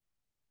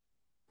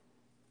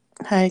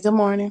Hey, good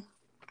morning.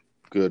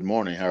 Good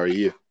morning. How are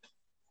you?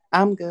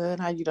 I'm good.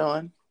 How you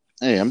doing?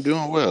 Hey, I'm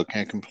doing well.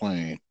 Can't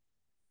complain.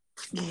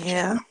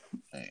 Yeah,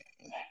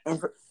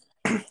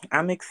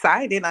 I'm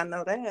excited. I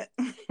know that.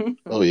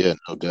 Oh yeah,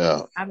 no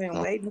doubt. I've been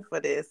Oh, waiting for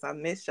this. I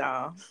miss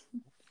y'all.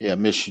 yeah, I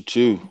miss you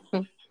too.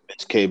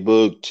 Miss K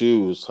Bug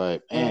too. It's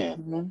like, man,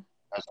 hmm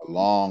that's a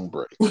long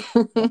break.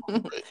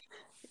 Long break.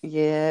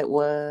 Yeah, it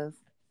was.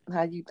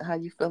 How you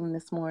feeling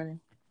this morning?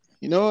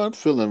 I'm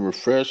feeling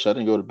refreshed. I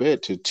didn't go to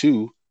bed till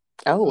 2.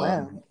 Oh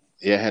wow.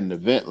 Yeah, I had an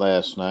event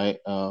last night.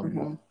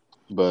 hmm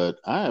But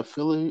I am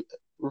feeling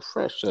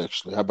refreshed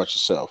actually. How about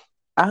yourself?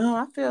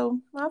 I feel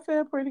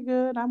pretty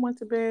good. I went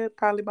to bed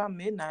probably about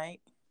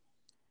midnight.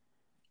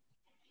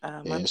 Yeah,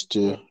 I, it's yeah,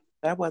 still.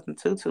 that wasn't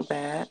too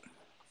bad.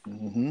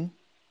 hmm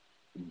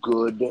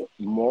Good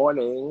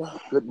morning.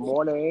 Good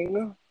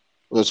morning.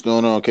 What's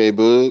going on, K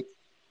Bug?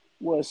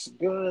 What's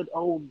good,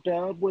 old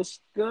Dub? What's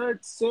good,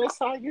 sis?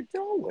 How you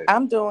doing?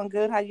 I'm doing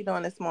good. How you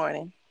doing this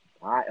morning?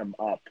 I am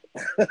up.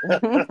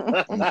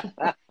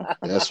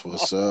 That's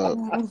what's up.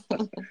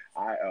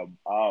 I am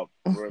up.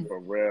 For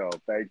real.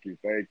 Thank you.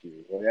 Thank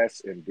you.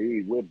 Yes,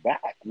 indeed. We're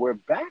back. We're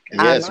back,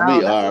 I Yes, we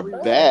know everybody. that's We're are what we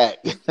back.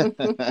 said.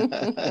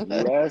 back.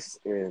 Yes,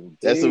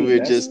 That's what we indeed. were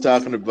That's just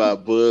talking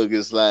about. Bug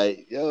is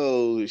like,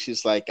 yo,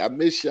 she's like, I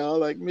miss y'all.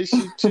 Like, miss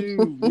you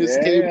too, Miss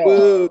K Yeah.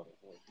 Bug.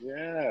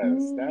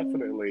 Yes,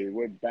 definitely.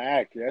 We're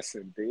back. Yes,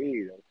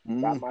 indeed.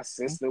 Got Mm. my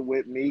sister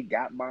with me.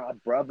 Got my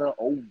brother,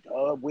 old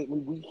Dub, with me.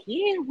 We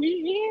here.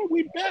 We here.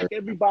 We back.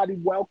 Everybody,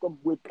 welcome.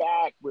 We're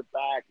back. We're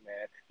back,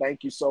 man.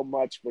 Thank you so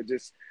much for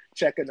just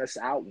checking us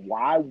out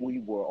while we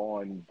were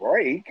on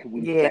break.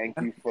 We Yeah.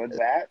 thank you for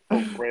that,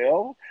 for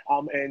real.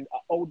 And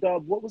old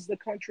Dub, what was the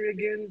country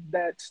again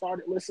that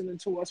started listening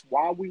to us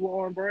while we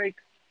were on break?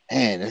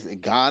 Man, it's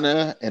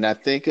Ghana, and I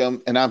think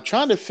and I'm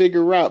trying to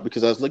figure out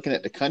because I was looking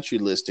at the country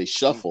list they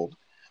shuffled,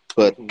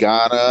 but Mm-hmm.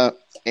 Ghana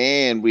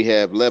and we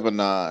have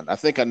Lebanon. I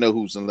think I know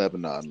who's in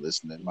Lebanon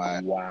listening.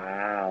 My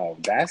Wow,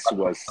 that's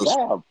what's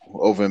up.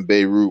 over in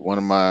Beirut, one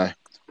of my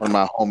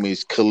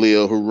homies,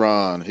 Khalil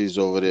Huran, he's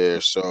over there.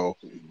 So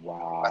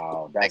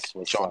Wow, thank that's you for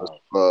what's showing us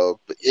up. love.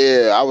 But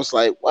yeah, I was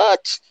like,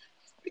 what?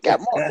 We got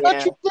more Yeah.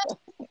 countries.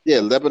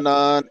 Yeah,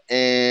 Lebanon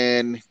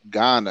and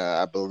Ghana,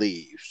 I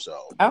believe. So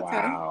Okay.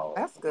 Wow.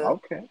 That's good.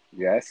 Okay.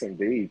 Yes,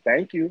 indeed.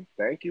 Thank you.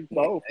 Thank you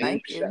Yeah. both. We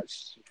Thank you.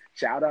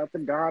 shout out to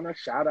Ghana.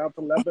 Shout out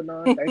to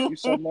Lebanon. Thank you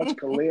so much,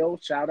 Khalil.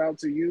 Shout out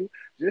to you.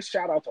 Just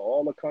shout out to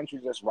all the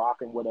countries that's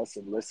rocking with us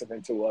and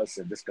listening to us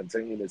and just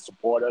continuing to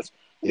support us.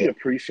 We yeah,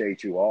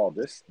 appreciate you all.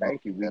 This oh,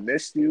 thank you. We yeah.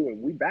 missed you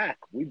and we back.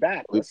 We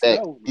back. We Let's back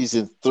go.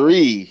 season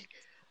 3.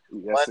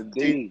 One, Yes, two,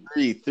 indeed.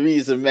 three. Three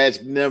is a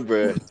magic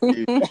number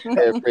to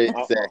paraphrase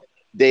that. Uh-oh.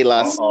 De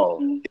La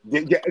Uh-oh.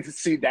 Yeah,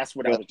 see, that's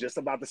what I was just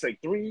about to say.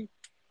 Three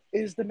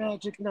is the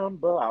magic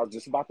number. I was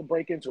just about to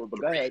break into it, but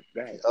go ahead.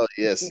 Go ahead. Oh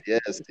yes,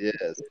 yes,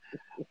 yes.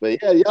 But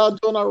yeah, y'all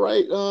doing all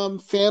right.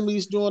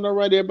 Family's doing all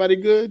right. Everybody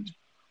good?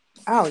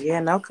 Oh yeah,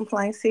 no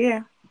complaints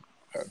here.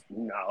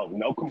 No,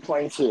 no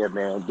complaints here,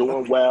 man.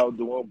 Doing well,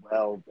 doing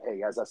well.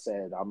 Hey, as I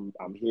said,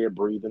 I'm here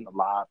breathing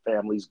alive.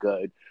 Family's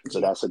good. So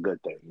Yeah. that's a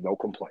good thing. No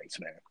complaints,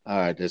 man. All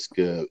right, that's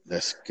good.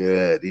 That's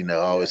good.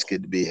 Always Yes.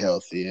 good to be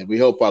healthy. And we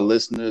hope our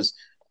listeners,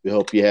 we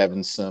hope you're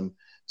having some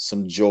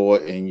joy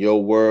in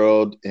your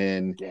world.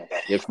 And Yes.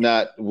 if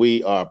not,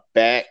 we are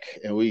back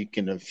and we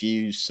can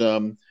infuse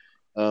some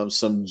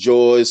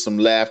joy, some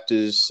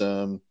laughter,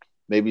 some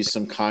maybe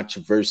some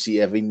controversy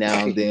every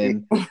now and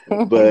then.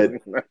 But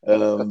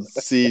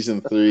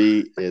season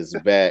 3 is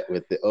back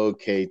with the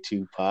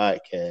OK2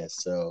 podcast.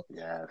 So you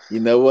Yes.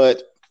 know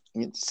what?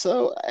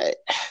 So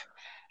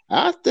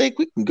I think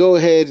we can go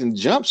ahead and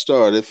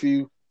jumpstart if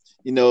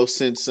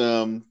since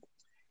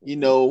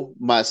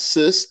my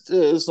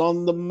sister's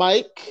on the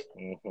mic,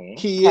 Hmm.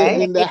 Kia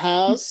Hey, in the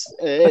house.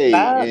 what's Hey,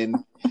 up?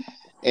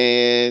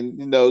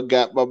 and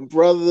got my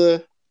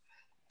brother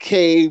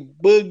K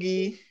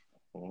Boogie.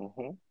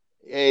 Hmm.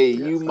 Hey, Yes,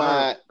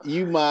 sir.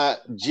 you my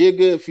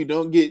jigger if you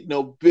don't get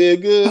no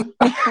bigger.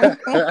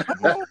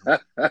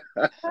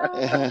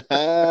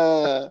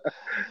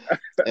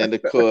 And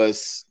of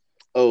course,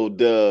 old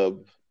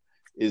Dub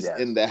is Yes.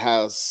 in the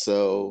house.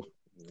 So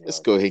let's Yes.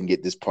 go ahead and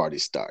get this party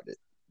started.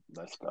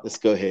 Let's Let's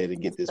go. go ahead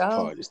and get Let's this go.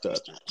 party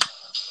started.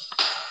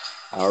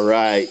 All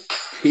right,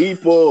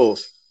 people,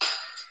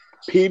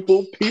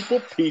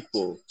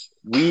 people.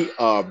 We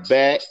are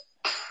back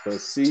for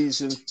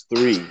season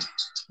 3,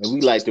 and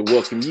we like to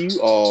welcome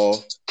you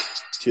all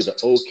to the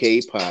OK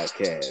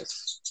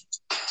Podcast.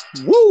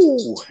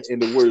 Woo! In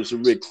the words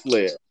of Ric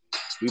Flair,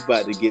 we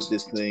about to get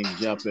this thing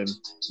jumping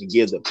and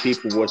give the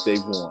people what they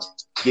want,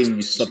 giving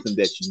you something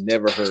that you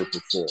never heard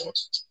before.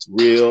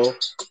 Real,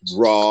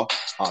 raw,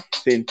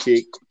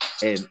 authentic,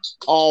 and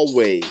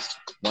always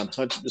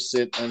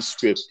 100%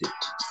 unscripted.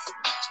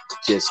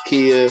 Just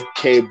Kia,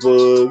 K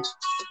Bug,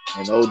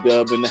 and O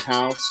Dub in the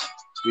house.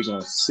 We're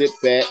going to sit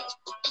back,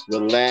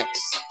 relax,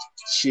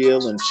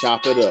 chill, and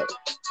chop it up.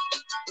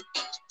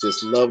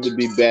 Just love to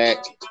be back.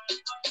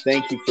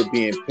 Thank you for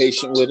being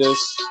patient with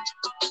us.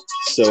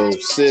 So,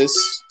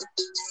 sis,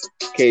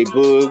 K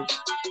Boog,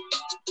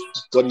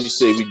 what do you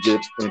say we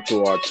jump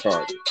into our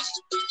targets?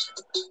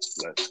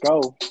 Let's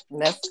go.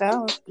 Let's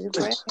go. Get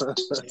ready.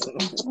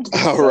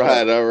 All So,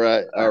 right, all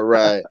right, all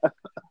right.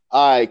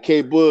 All right,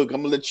 K Boog,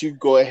 I'm gonna let you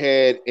go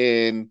ahead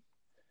and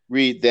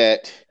read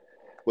that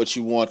what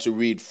you want to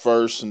read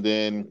first,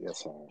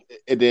 yes, sir.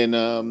 and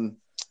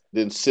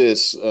then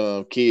sis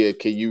Kia,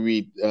 can you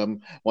read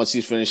once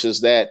he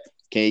finishes that?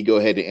 Can you go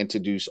ahead and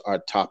introduce our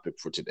topic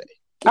for today,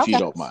 if you Okay.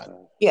 don't Yes, mind?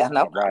 sir. Yeah,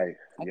 no All problem. right.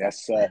 Okay.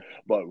 Yes, sir.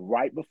 But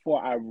right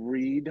before I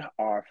read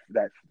our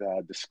that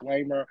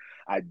disclaimer,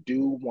 I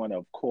do want to,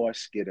 of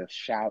course, get a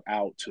shout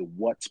out to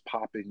What's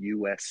Poppin'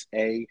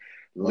 USA,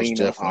 Most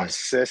Lena, our definitely.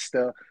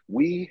 sister.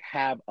 We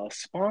have a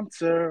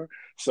sponsor,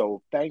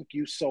 so thank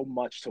you so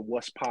much to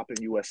What's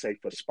Poppin' USA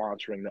for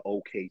sponsoring the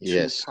OK2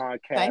 Yes. podcast.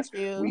 Thank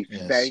you. We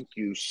Yes. thank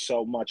you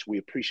so much. We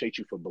appreciate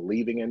you for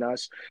believing in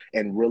us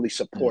and really Yes.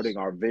 supporting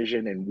our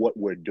vision and what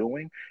we're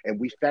doing. And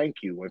we thank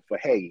you. And for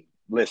hey,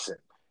 listen,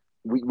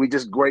 we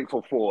just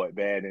grateful for it,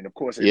 man. And of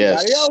course,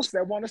 anybody Yes. else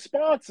that want to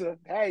sponsor,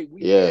 hey,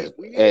 we Yeah. here,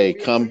 we here, Hey, we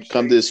come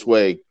appreciate this you.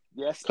 way.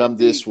 Yes, Come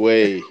indeed. this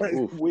way.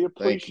 Oof. We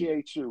Thank you.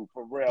 appreciate you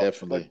for real, but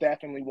Definitely.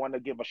 definitely want to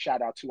give a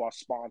shout out to our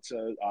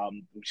sponsor.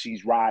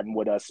 She's riding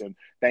with us, and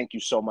thank you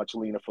so much,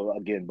 Lena, for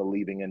again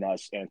believing in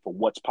us and for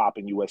What's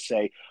Poppin'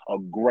 USA. A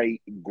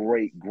great,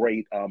 great,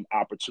 great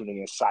opportunity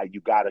and site.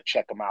 You got to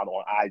check them out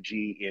on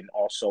IG and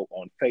also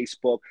on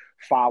Facebook.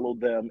 Follow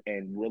them,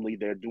 and really,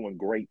 they're doing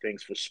great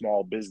things for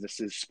small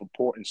businesses,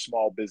 supporting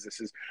small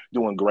businesses,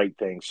 doing great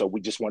things. So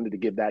we just wanted to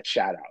give that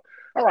shout out.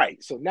 All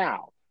right, so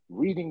now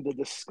reading the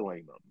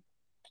disclaimer.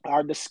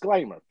 Our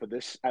disclaimer for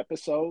this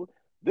episode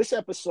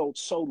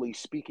solely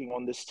speaking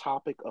on this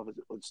topic of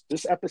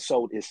this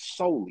episode is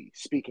solely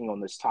speaking on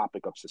this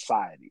topic of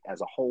society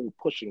as a whole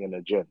pushing an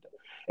agenda,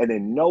 and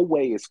in no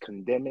way is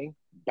condemning,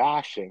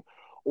 bashing,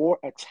 or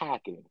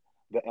attacking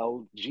the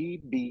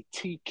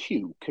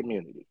LGBTQ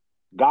community.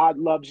 God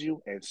loves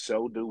you, and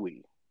so do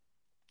we.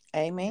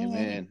 Amen.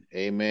 Amen.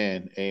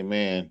 Amen.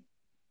 Amen.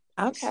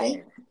 Yes, Okay.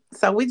 sir.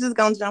 So we just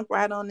gonna jump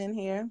right on in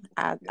here.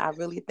 I Yes.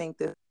 really think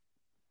this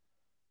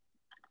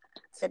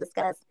to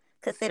discuss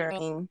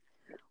considering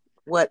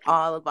what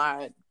all of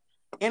our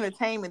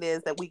entertainment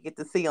is that we get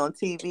to see on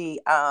TV.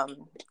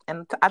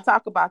 And I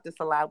talk about this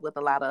a lot with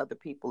a lot of other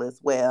people as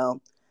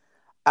well.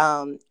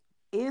 Um,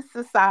 is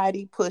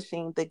society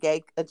pushing the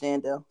gay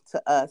agenda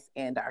to us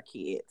and our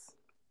kids?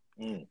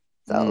 Mm,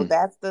 So Mm.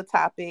 that's the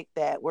topic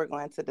that we're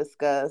going to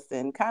discuss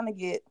and kind of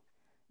get,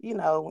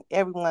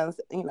 everyone's,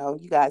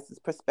 you guys'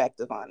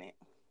 perspective on it.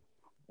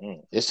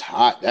 mm. It's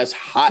hot. That's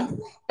hot.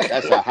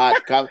 That's a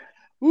hot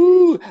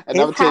Woo. And I'm It's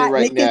gonna tell you hot and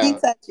right it can be now.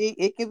 touchy.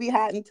 It can be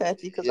hot and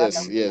touchy because I know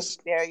Yes, we can yes,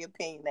 be very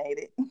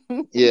opinionated.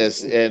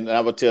 yes. And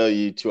I will tell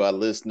you to our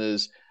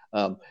listeners,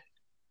 um,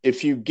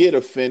 if you get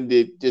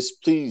offended,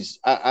 just please,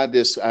 I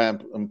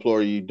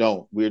implore you,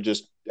 don't. We're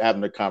just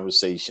having a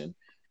conversation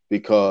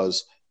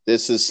because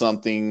this is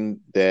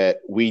something that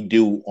we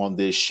do on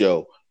this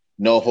show.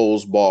 No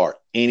holds barred,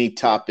 any Yeah,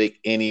 topic,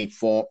 any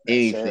form, that's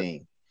it.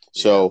 anything.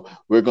 Yeah. So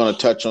we're going to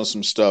touch on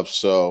some stuff.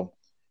 So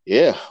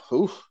yeah,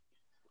 ooh,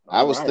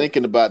 I All was right.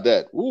 thinking about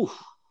that. Ooh,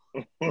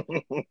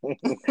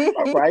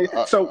 All right.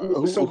 So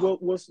ooh.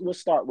 we'll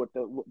start with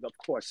of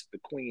course the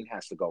queen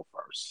has to go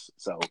first.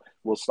 So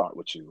we'll start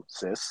with you,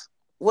 sis.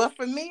 Well,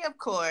 for me, of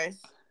course,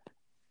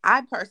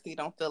 I personally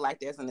don't feel like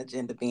there's an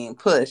agenda being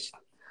pushed,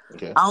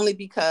 Okay, only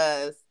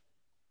because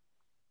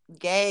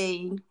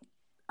gay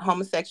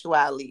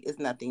homosexuality is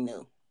nothing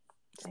new.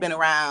 It's been Mhm.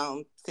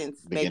 around since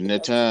maybe beginning the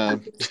of time.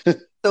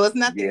 1800s. So it's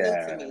nothing new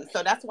to Yeah. me.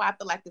 So that's why I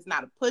feel like it's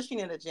not a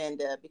pushing an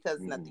agenda because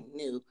it's Mhm. nothing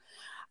new.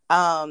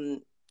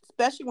 Um,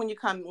 Especially when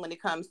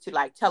it comes to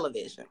like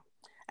television.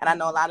 And I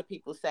know a Mhm. lot of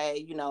people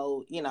say,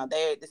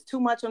 there's too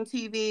much on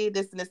TV,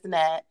 this and this and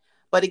that.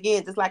 But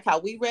again, just like how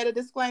we read a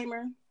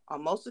disclaimer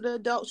on most of the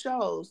adult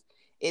shows,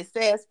 it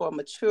says for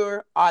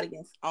mature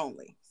audience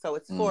only. So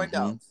it's for Mm-hmm.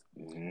 adults.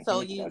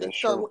 So That is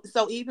true.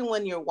 so even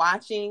when you're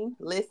watching,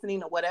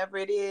 listening, or whatever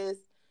it is,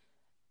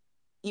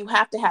 you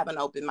have to have an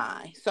open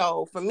mind.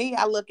 So for me,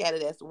 I look at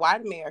it as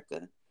white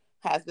America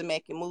has been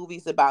making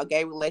movies about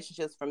gay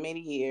relationships for many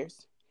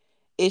years.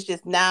 It's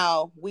just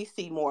now we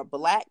see more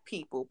black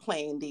people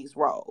playing these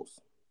roles.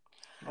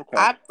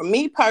 Okay. For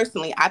me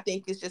personally, I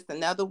think it's just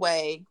another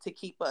way to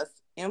keep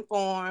us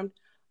informed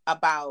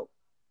about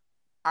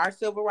our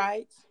civil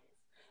rights.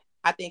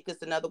 I think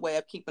it's another way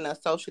of keeping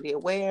us socially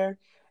aware,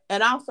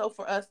 and also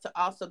for us to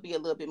also be a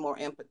little bit more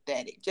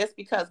empathetic. Just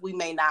because we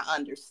may not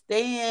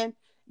understand,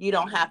 you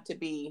don't Mhm. have to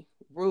be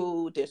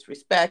rude,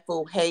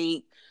 disrespectful,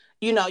 hate.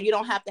 You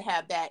don't have to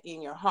have that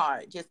in your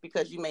heart just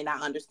because you may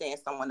not understand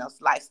someone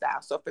else's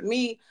lifestyle. So for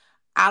me,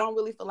 I don't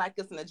really feel like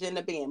it's an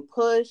agenda being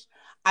pushed.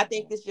 I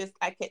think it's just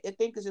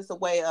a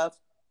way of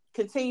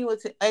continuing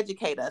to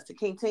educate us, to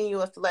continue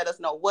us to let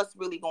us know what's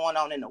really going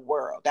on in the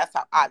world. That's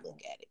how I look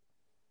Mhm. at it.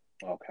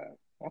 Okay.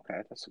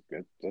 Okay.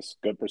 That's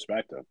good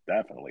perspective.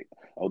 Definitely.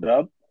 Oh,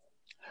 Dub.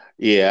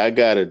 Yeah, I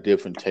got a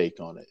different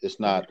take on it. It's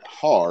not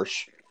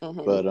harsh,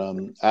 Mm-hmm. but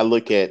I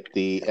look at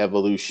the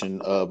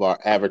evolution of our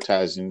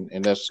advertising,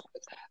 and let's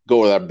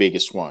go with our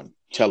biggest one.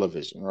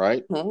 television,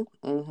 right?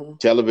 Mm-hmm.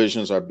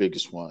 Television is our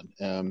biggest one.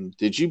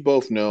 Did you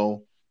both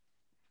know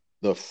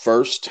the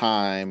first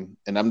time?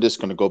 And I'm just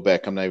going to go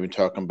back. I'm not even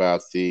talking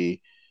about the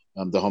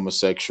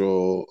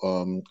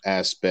homosexual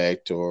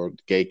aspect or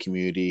gay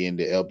community and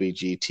the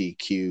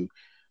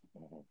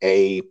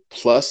LBGTQIA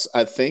plus.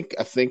 I think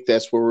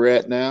that's where we're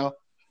at now.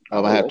 I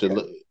Oh, have to okay.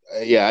 look.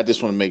 Yeah, I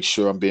just want to make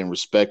sure I'm being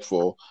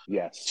respectful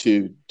Yes.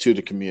 to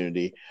the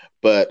community.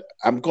 But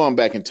I'm going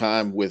back in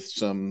time with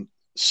some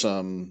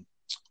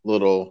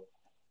little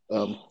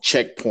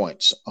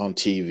checkpoints on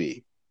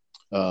TV.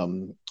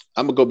 I'm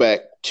gonna go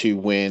back to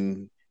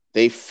when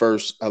they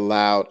first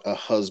allowed a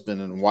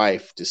husband and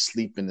wife to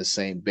sleep in the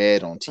same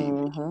bed on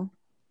TV.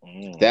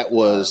 Mm-hmm. That Uh,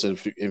 was,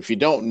 if you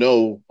don't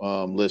know,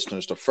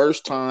 listeners, the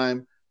first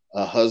time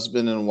a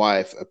husband and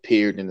wife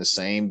appeared in the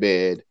same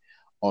bed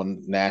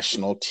on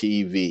national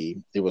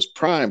TV. It was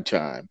prime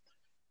time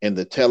in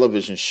the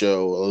television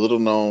show, a little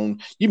known,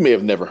 you may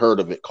have never heard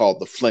of it, called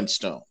The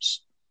Flintstones.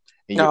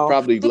 And you're No.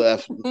 probably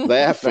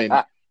laughing.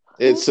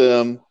 It's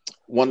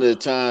one of the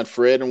times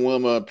Fred and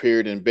Wilma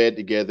appeared in bed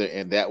together,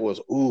 and that was,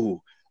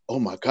 ooh, oh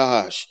my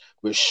gosh,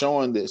 we're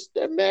showing this.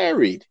 They're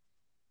married,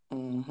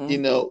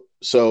 Mm-hmm.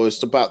 so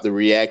it's about the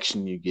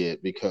reaction you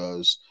get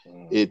because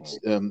it's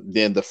mhm.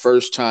 then the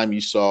first time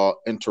you saw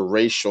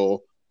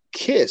interracial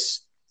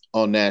kiss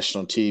on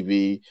national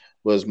TV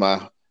was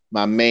my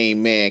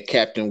main man,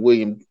 Captain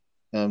William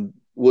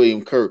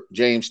Kirk,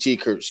 James T.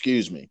 Kirk,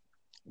 excuse me,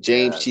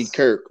 James T. Yes.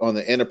 Kirk on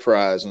the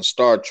Enterprise and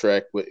Star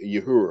Trek with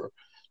Uhura.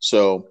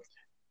 So,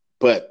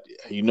 but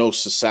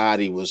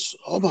society was,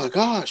 oh my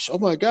gosh,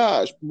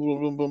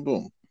 boom, boom, boom,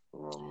 boom.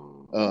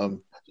 Mhm.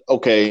 Um,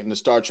 okay, and the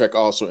Star Trek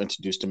also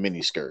introduced a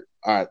mini skirt.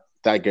 All right,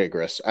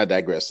 digress. I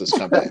digress. Let's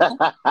come back.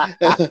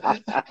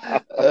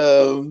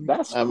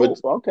 That's I'm a cool.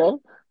 Okay.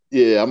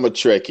 Yeah, I'm a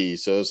Trekkie,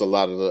 so there's a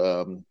lot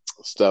of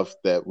stuff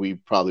that we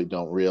probably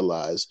don't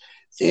realize.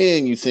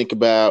 Then you think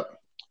about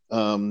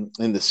in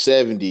the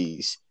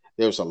 '70s,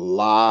 there was a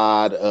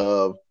lot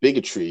of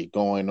bigotry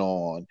going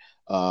on.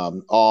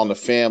 All in the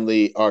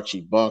Family,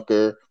 Archie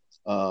Bunker,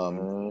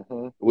 um,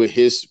 Hmm. with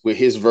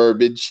his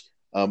verbiage.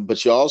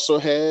 But you also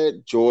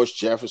had George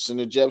Jefferson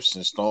and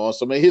Jefferson throwing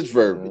some of his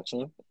verbiage.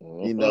 Hmm.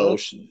 You Hmm. know,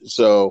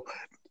 so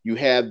you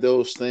had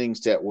those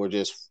things that were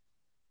just,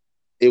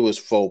 it was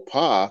faux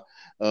pas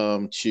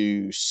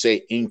to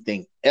say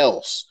anything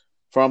else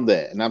from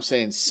that. And I'm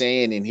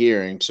saying and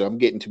hearing, so I'm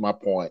getting to my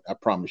point. I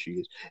promise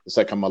you, it's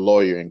like I'm a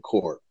lawyer in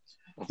court.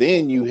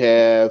 Then you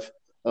have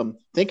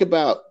think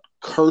about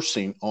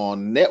cursing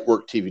on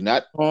network TV,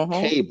 not Mm-hmm.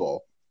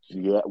 cable.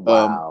 Yeah. Um,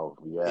 Wow.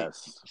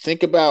 Yes.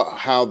 think about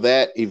how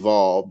that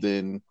evolved,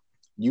 and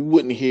you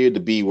wouldn't hear the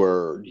B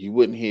word, you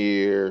wouldn't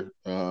hear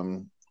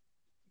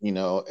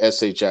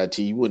shit,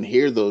 you wouldn't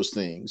hear those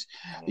things.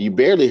 You Mhm.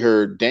 barely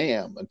heard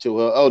damn until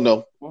oh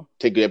no,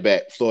 take that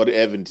back, Florida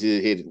Evans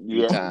hit it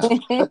 3 times.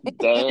 Yeah.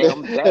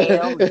 Damn.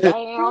 Damn.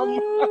 Damn.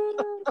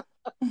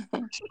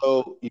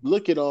 So you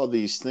look at all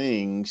these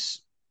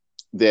things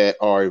that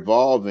are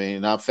evolving,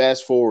 and I'm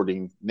fast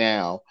forwarding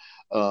now.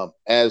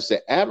 As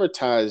the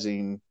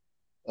advertising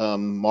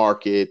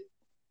market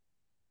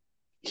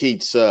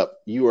heats up,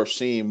 you are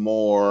seeing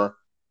more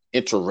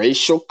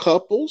interracial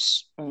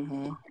couples,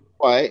 Mm-hmm.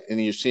 right?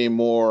 And you're seeing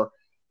more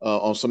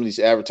on some of these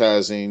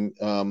advertising,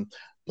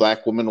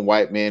 black women,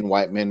 white men,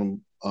 white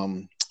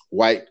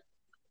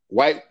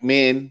white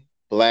men,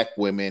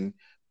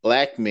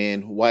 black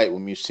men, white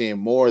women. You're seeing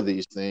more of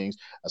these things.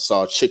 I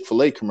saw a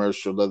Chick-fil-A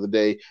commercial the other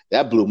day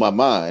that blew my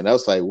mind. I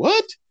was like,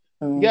 what?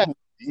 You got,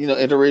 Mm-hmm.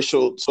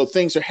 interracial. So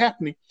things are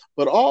happening,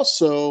 but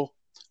also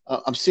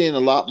I'm seeing a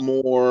lot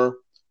more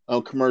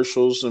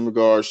commercials in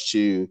regards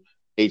to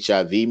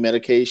HIV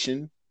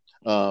medication.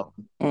 Um,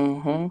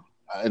 Mm-hmm.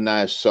 and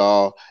I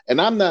saw,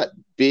 and I'm not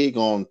big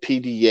on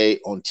PDA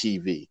on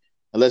TV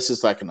unless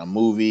it's like in a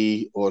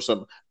movie or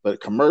something.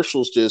 But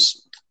commercials,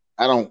 just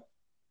I don't,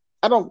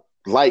 I don't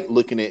like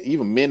looking at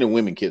even men and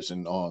women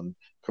kissing on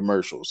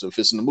commercials. If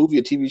it's in a movie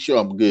or TV show,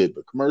 I'm good.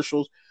 But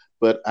commercials,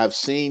 but I've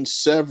seen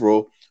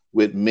several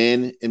with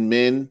men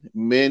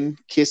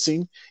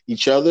kissing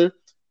each other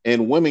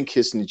and women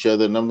kissing each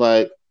other, and I'm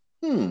like,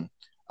 I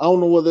don't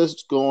know what this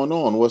is going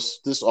on. What's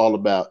this all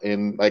about?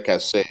 And like I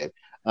said,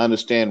 I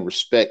understand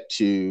respect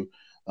to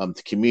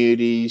the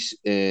communities,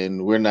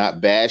 and we're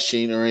not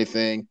bashing or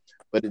anything,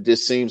 but it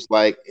just seems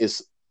like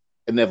it's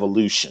an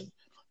evolution.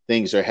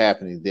 Things are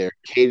happening. They're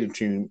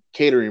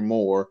catering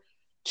more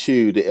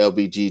to the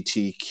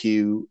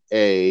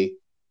LBGTQA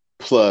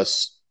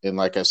plus. And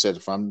like I said,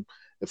 if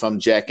I'm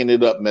jacking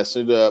it up,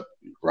 messing it up,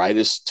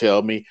 writers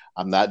tell me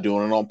I'm not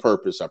doing it on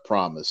purpose. I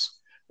promise.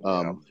 Yeah.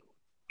 Um,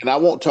 and I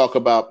won't talk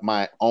about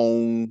my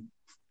own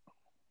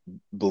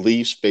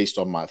beliefs based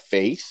on my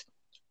faith,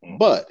 Hmm.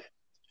 but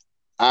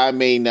I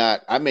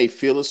may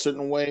feel a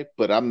certain way,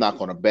 but I'm not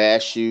going to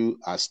bash you.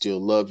 I still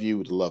love you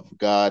with the love of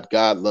God.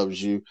 God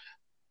loves you.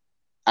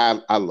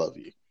 I love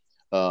you.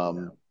 Yeah.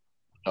 Um,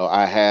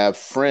 I have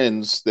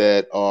friends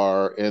that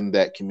are in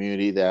that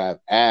community that I've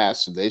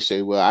asked, and they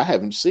say, "Well, I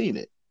haven't seen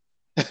it,"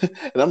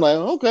 and I'm like,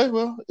 "Okay,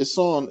 well, it's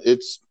on.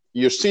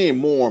 you're seeing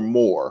more and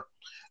more.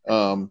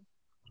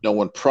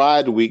 When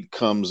Pride Week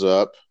comes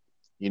up,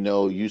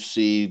 you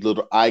see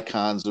little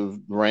icons of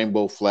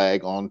rainbow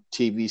flag on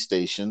TV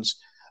stations.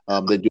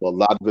 They do a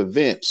lot of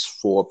events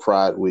for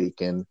Pride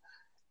Week, and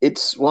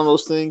it's one of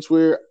those things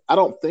where I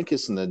don't think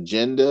it's an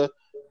agenda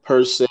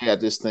per se. I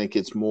just think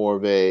it's more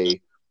of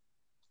a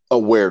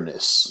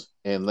awareness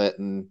and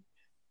letting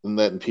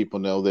people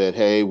know that,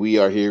 hey, we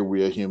are here,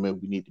 we are human,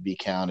 we need to be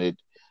counted,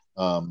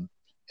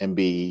 and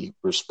be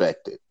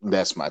respected.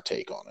 That's my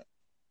take on it.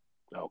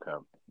 Okay.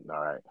 All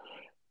right.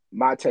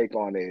 My take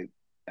on it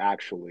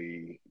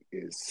actually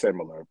is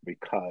similar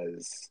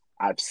because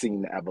I've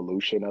seen the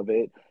evolution of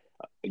it.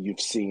 You've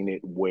seen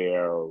it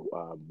where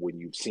when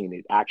you've seen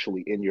it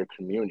actually in your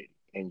community,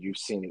 and you've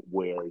seen it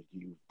where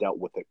you've dealt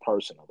with it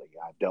personally.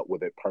 I've dealt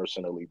with it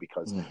personally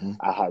because Mm-hmm.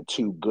 I had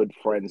two good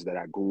friends that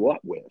I grew up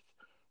with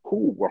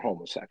who were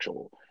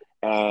homosexual.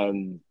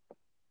 And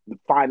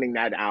finding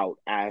that out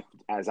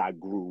as I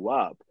grew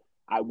up,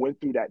 I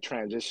went through that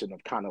transition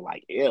of kind of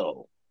like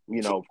ill,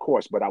 of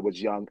course, but I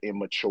was young,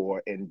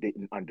 immature, and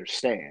didn't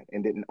understand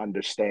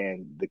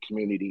the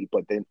community,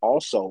 but then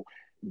also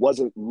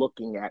wasn't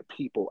looking at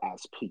people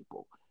as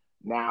people.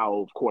 Now,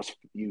 of course,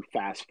 you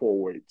fast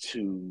forward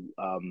to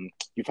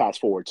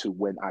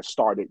when I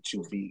started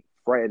to be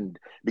friend,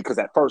 because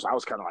at first I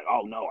was kind of like,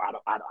 oh no,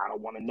 I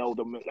don't want to know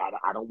them.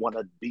 I don't want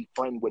to be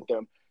friend with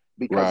them,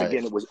 because Right.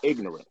 again, it was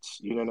ignorance.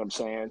 You know what I'm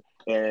saying?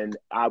 And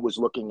I was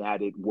looking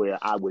at it where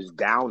I was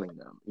downing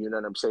them. You know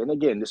what I'm saying?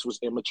 Again, this was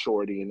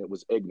immaturity and it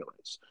was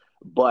ignorance.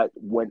 But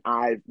when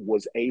I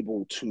was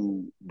able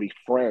to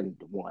befriend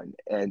one,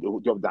 and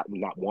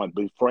not one,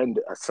 befriend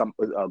a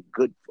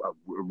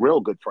real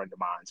good friend of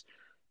mine,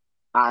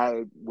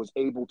 I was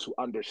able to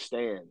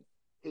understand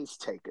his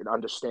take and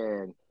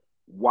understand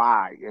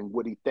why and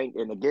what he think.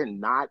 And again,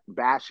 not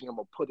bashing him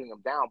or putting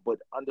him down, but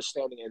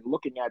understanding and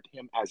looking at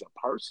him as a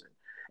person.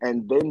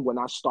 And then when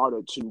I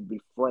started to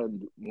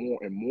befriend more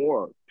and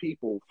more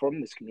people from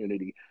this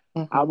community, I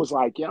Mm-hmm. was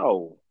like,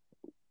 yo,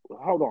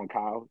 hold on,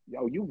 Kyle.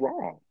 Yo, you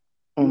wrong.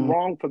 You Mm-hmm.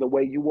 wrong for the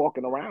way you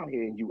walking around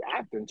here and you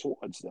acting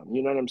towards them.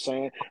 You know what I'm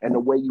saying? And the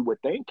way you were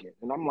thinking.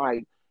 And I'm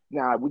like,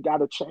 nah, we got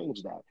to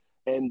change that.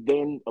 And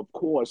then, of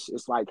course,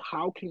 it's like,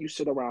 how can you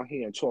sit around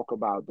here and talk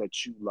about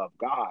that you love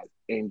God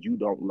and you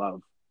don't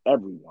love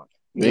everyone?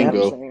 You know what I'm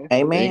Yep. Bingo. saying? You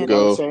Amen. know what I'm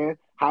Bingo. saying?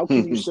 How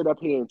can you sit up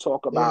here and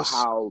talk about Yes.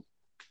 how,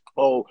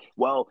 oh,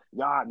 well,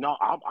 yeah, no,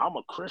 I'm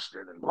a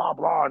Christian and blah,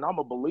 blah, and I'm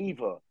a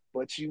believer,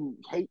 but you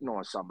hating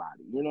on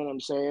somebody. You know what I'm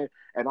saying?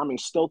 And I mean,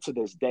 still to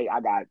this day, I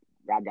got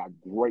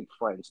great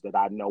friends that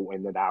I know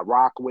and that I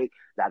rock with,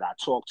 that I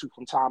talk to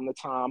from time to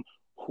time,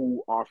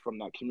 who are from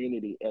that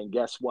community. And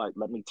guess what?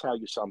 Let me tell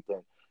you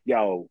something.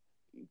 Yo,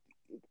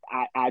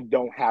 I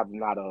don't have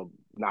not a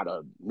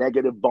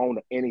negative bone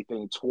or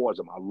anything towards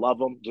them. I love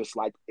them just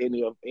like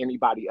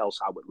anybody else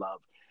I would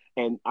love.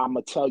 And I'm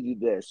gonna tell you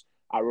this.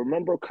 I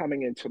remember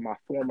coming into my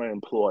former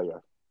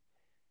employer.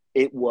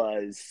 It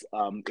was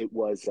a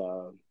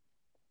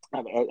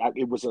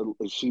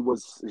she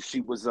was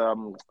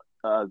a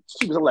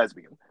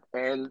lesbian,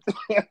 and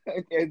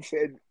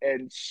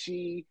and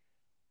she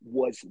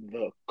was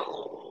the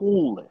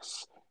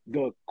coolest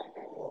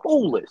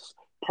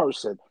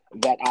person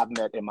that I've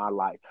met in my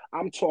life.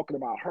 I'm talking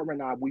about her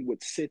and I. We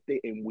would sit there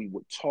and we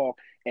would talk,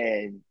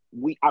 and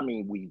we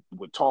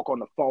would talk on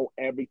the phone,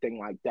 everything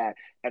like that.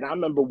 And I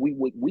remember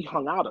we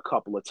hung out a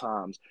couple of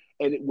times,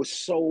 and it was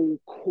so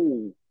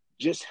cool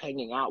just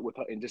hanging out with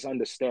her and just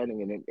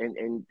understanding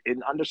and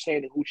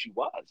understanding who she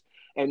was.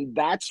 And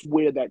that's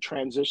where that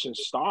transition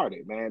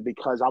started, man,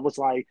 because I was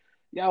like,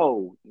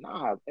 yo,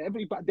 nah,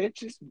 everybody,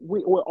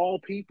 we're all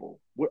people.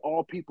 We're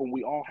all people. And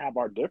we all have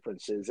our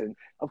differences. And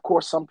of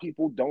course, some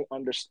people don't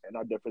understand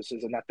our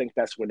differences. And I think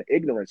that's when the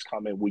ignorance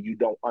come in, where you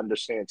don't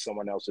understand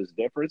someone else's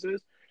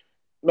differences.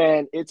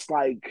 Man, it's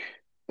like,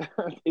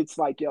 it's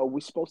like, yo, we're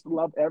supposed to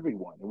love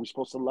everyone and we're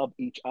supposed to love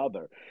each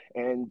other.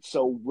 And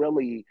so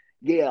really,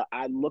 yeah,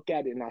 I look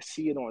at it and I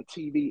see it on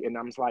TV and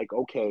I'm like,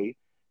 okay,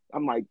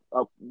 I'm like,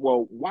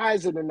 well, why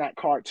is it in that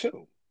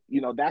cartoon?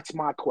 That's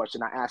my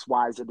question. I ask,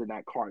 why is it in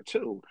that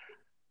cartoon?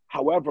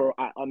 However,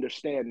 I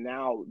understand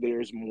now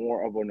there's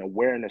more of an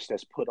awareness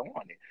that's put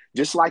on it.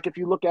 Just like if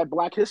you look at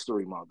Black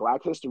History Month,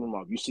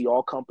 you see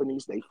all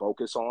companies, Mm-hmm. they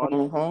focus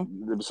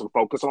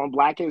on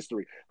Black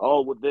history.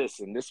 Oh, with this,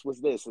 and this was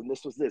this, and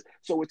this was this.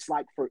 So it's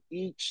like for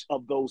each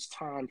of those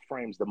time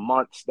frames, the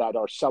months that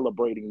are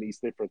celebrating these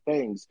different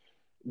things,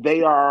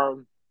 they are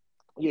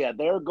yeah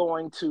they're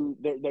going to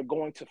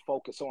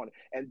focus on it,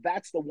 and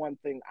that's the one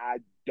thing I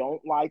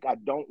don't like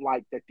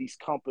that these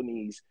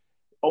companies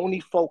only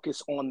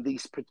focus on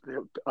these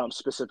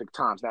specific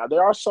times. Now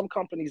there are some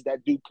companies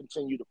that do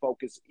continue to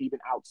focus even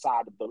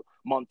outside of the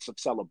months of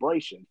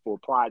celebration, for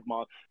Pride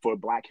Month, for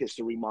Black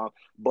History Month.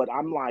 But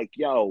I'm like,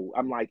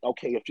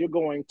 okay, if you're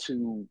going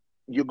to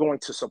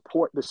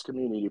support this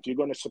community, if you're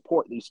going to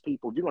support these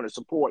people, if you're going to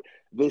support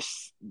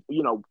this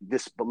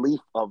belief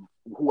of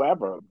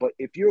whoever, but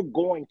if you're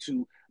going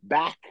to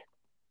back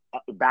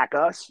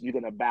us, you're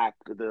going to back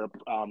the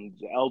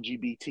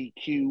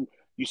LGBTQ,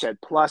 you said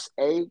plus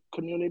a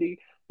community.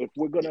 If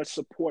we're gonna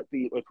support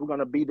if we're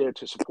gonna be there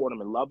to support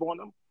them and love on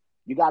them,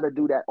 you got to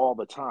do that all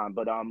the time.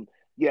 But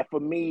yeah, for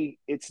me,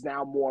 it's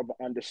now more of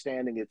an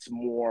understanding. It's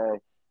more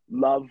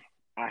love.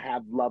 I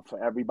have love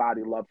for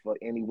everybody, love for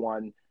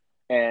anyone.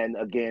 And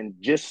again,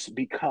 just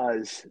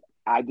because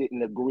I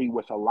didn't agree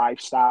with a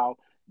lifestyle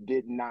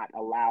did not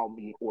allow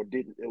me, or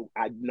didn't,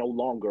 I no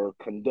longer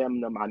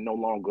condemn them. I no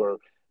longer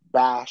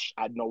bash.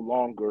 I no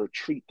longer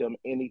treat them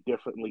any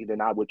differently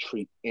than I would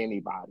treat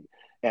anybody.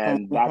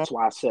 And Mhm. that's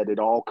why I said it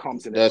all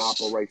comes and it That's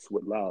operates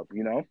with love,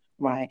 you know?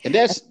 Right. and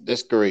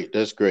that's great.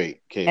 That's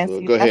great. Okay, And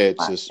well, see, go that's ahead,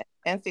 why. sis.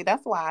 And see,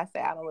 that's why I say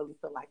I don't really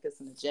feel like it's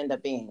an agenda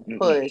being Mm-hmm,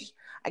 pushed.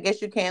 I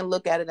guess you can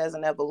look at it as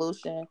an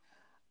evolution,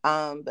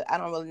 but I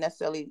don't really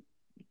necessarily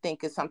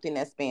think it's something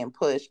that's being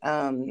pushed.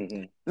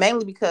 mm-hmm,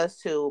 Mainly because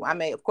too,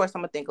 of course,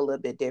 I'm gonna think a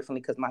little bit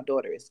differently because my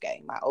daughter is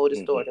gay. My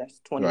oldest mm-hmm, daughter is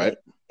Right. 28,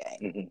 gay,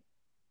 mm-hmm.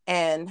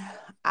 and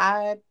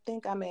I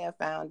think I may have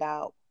found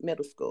out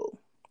middle school,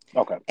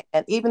 Okay.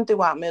 and even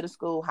throughout middle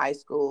school, high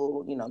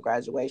school,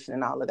 graduation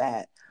and all of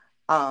that.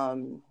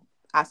 Um,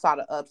 I saw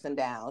the ups and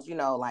downs.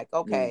 Like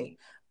okay, Mm,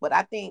 but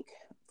I think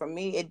for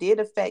me, it did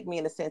affect me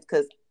in a sense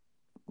because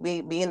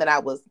being that I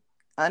was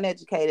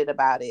uneducated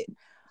about it,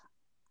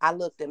 I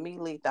looked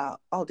immediately, thought,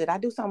 oh, did I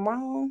do something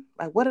wrong?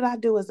 Like, what did I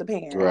do as a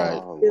parent?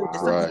 Right. oh, Did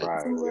something right, Right. happen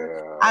right, to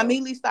her? I yeah.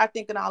 immediately start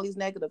thinking all these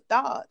negative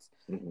thoughts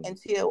Mm-hmm,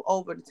 until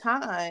over the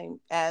time,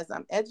 as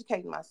I'm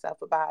educating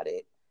myself about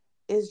it,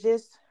 it's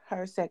just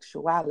her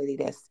sexuality.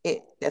 That's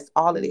it. That's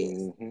all it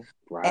is. mm-hmm,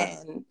 right,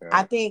 And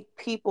I yeah. think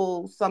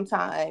people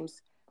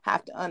sometimes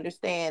have to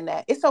understand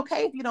that it's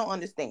okay if you don't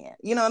understand.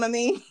 You know what I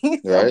mean?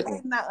 It's Right. okay Mm-hmm,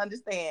 to not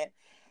understand.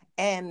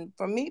 And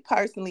for me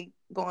personally,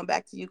 going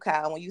back to you,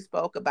 Kyle, when you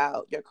spoke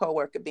about your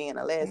coworker being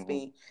a mm-hmm,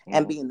 lesbian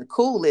and mm-hmm, being the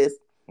coolest,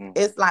 mm-hmm,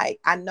 it's like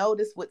I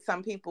notice with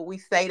some people we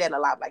say that a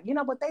lot, like,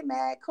 but they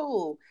mad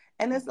cool.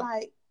 And it's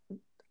like,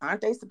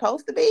 aren't they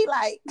supposed to be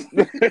like,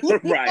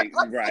 mm-hmm. Right,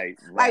 right,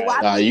 like why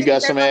right. do Nah, we think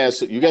they're gonna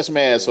be you got some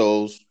Yeah,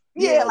 assholes.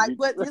 yeah, yeah, like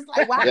but it's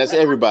like why But that's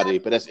everybody.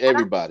 But that's and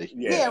I, everybody.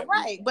 Yeah. yeah, yeah,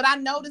 right. But I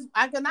notice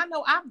I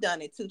know I've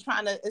done it too,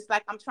 it's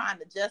like I'm trying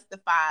to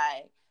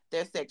justify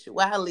their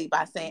sexuality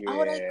by saying,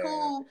 oh, they yeah,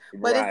 cool.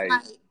 But right.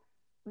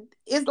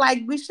 it's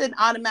like we shouldn't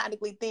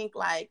automatically think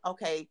like,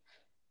 okay,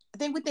 I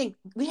think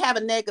we have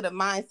a negative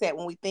mindset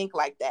when we think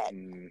like that.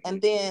 Mm-hmm,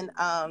 And then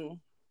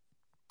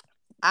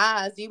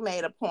Oz, you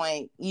made a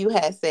point, you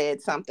had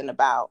said something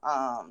about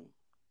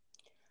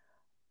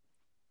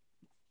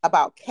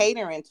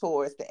catering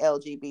towards the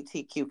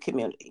LGBTQ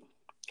community.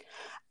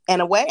 In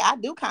a way, I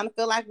do kind of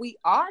feel like we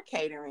are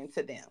catering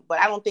to them, but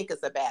I don't think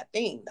it's a bad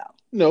thing though.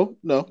 No,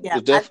 no, Yeah,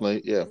 it's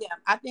definitely, yeah.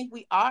 I think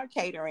we are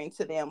catering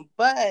to them,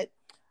 but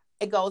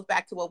it goes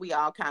back to what we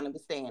all kind of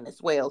was saying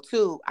as well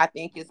too. I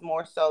think it's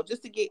more so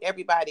just to get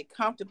everybody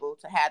comfortable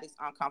to have these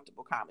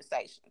uncomfortable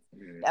conversations.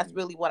 That's mm-hmm,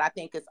 really what I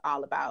think it's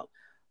all about,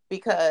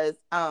 because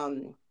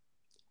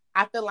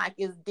I feel like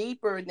it's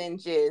deeper than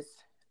just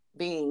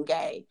being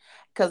gay,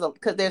 because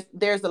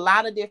there's a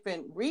lot of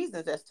different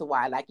reasons as to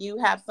why. Like you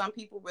have some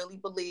people really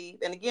believe,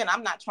 and again,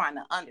 I'm not trying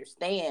to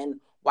understand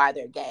why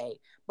they're gay,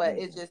 but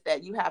it's mm-hmm, just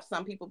that you have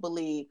some people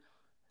believe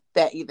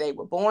that either they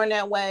were born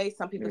that way.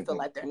 Some people feel mm-hmm,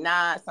 like they're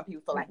not. Some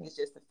people feel like mm-hmm. it's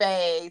just a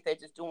phase. They're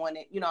just doing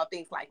it,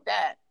 things like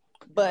that.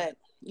 But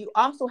you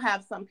also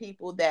have some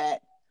people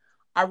that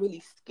are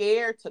really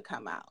scared to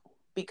come out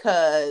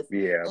because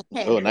Yeah. they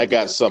can't Oh, and I believe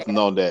got something that.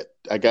 on that.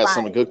 I got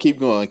something. Right. Go, keep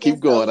going, And keep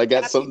so going. I you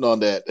got got something people. on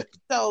that.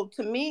 So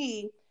to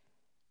me,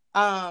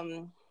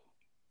 um,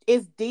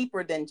 it's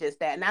deeper than just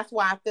that. And that's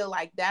why I feel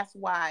like that's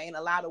why in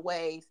a lot of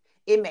ways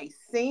it may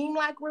seem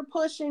like we're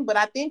pushing, but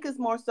I think it's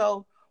more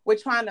so we're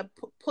trying to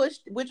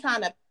we're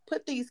trying to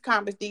put these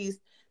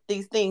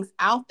things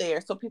out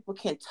there so people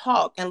can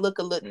talk and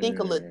think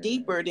a little Mm,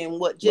 deeper than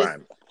what just right.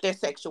 their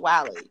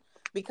sexuality.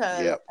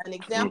 Because Yep. an Mm-hmm,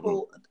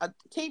 example, a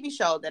TV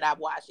show that I've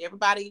watched,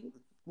 everybody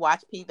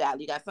watch P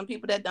Valley. You got some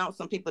people that don't,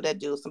 some people that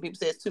do. Some people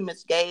say it's too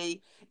much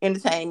gay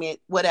entertainment,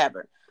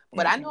 whatever.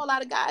 But I mm-hmm, know a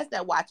lot of guys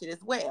that watch it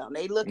as well. And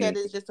they look at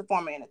it as mm-hmm. just a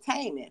form of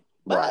entertainment.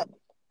 Right. But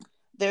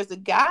there's a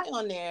guy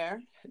on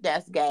there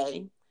that's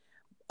gay.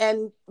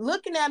 And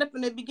looking at it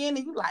from the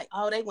beginning, you like,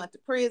 oh, they went to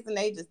prison.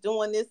 They just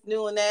doing this,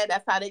 doing that.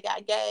 That's how they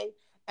got gay.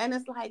 And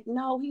it's like,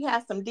 no, he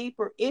has some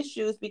deeper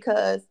issues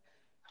because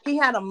he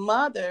had a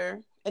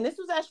mother. And this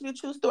was actually a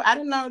true story. I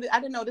didn't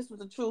know this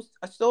was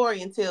a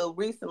story until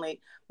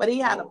recently. But he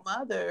had a Oh.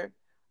 mother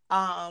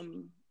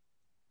um,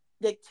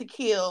 to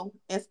kill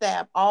and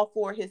stab all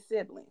four of his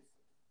siblings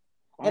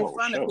in Oh,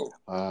 front of him. show.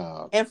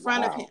 Wow. In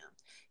front of him. Wow.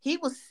 He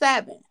was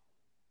 7.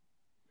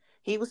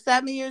 He was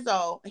 7 years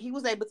old. He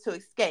was able to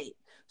escape.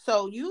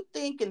 So you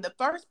thinking the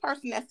first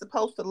person that's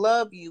supposed to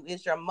love you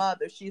is your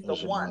mother. She's a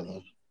There's your woman,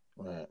 mother.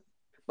 Right.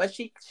 but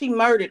she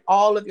murdered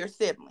all of your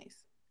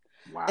siblings.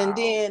 And Wow.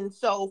 then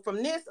so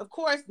from this, of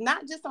course,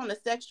 not just on the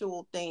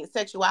sexual thing,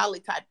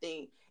 sexuality type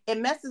thing, it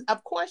messes.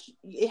 Of course,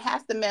 it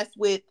has to mess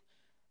with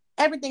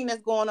everything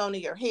that's going on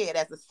in your head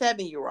as a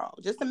 7-year old.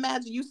 Just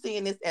imagine you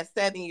seeing this at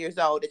 7 years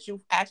old that you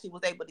actually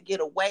was able to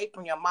get away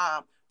from your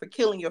mom for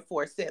killing your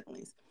 4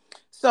 siblings.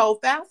 So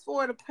fast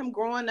forward to him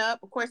growing up.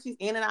 Of course, he's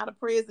in and out of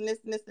prison, this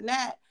and this and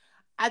that.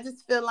 I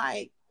just feel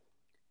like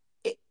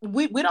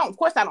we don't. Of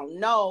course, I don't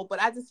know,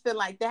 but I just feel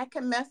like that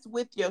can mess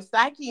with your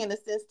psyche in a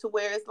sense to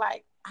where it's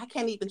like I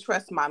can't even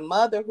trust my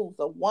mother, who's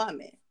a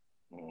woman.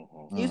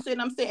 Mm-hmm. You see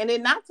what I'm saying? And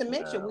then not to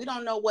mention, Yeah. we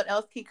don't know what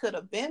else he could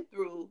have been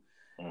through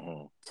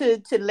Mm-hmm.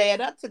 to lead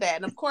up to that.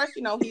 And of course,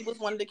 he was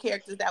one of the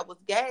characters that was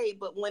gay,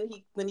 but when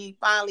he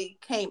finally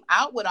came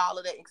out with all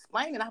of that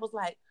explaining, I was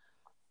like,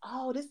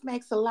 oh, this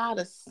makes a lot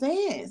of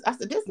sense. I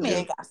said, this Yeah.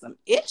 man got some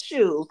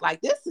issues.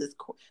 Like this is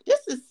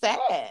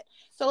sad.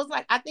 So it's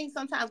like I think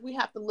sometimes we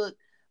have to look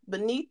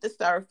beneath the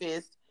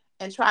surface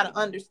and try to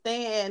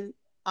understand.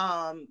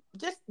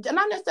 Just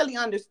not necessarily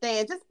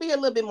understand, just be a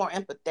little bit more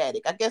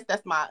empathetic. I guess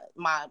that's my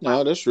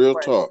No, that's real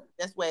word, talk.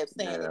 best way of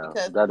saying it. Yeah,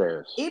 Because that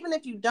is. even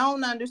if you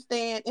don't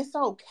understand, it's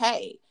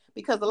okay.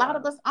 Because a lot Right.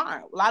 of us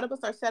aren't. A lot of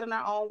us are set in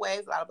our own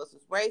ways. A lot of us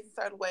is raised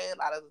a certain way. A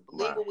lot of us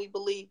believe Right. what we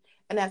believe.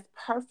 And that's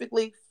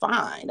perfectly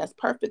fine. That's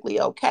perfectly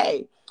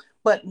okay.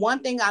 But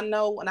one thing I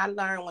know and I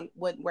learned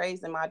when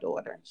raising my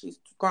daughter, she's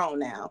grown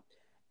now,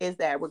 is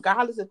that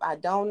regardless if I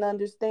don't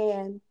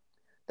understand,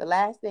 the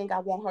last thing I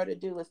want her to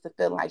do is to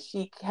feel like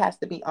she has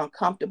to be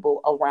uncomfortable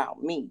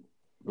around me.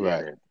 Get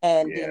Right. it.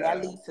 And then that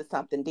Yeah. leads to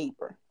something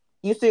deeper.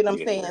 You see what I'm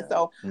saying? Yeah.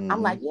 So I'm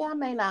Mm-hmm. like, yeah, I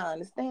may not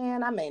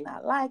understand. I may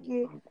not like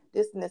it,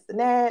 this and this and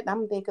that. And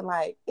I'm thinking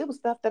like, it was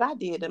stuff that I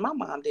did that my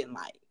mom didn't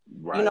like.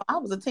 Right. I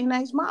was a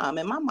teenage mom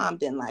and my mom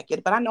didn't like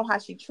it, but I know how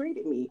she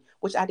treated me,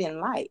 which I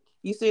didn't like.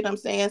 You see what I'm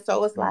saying?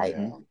 So it's like,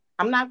 Mm-hmm. Yeah.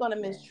 I'm not going to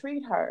Yeah.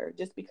 mistreat her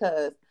just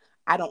because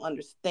I don't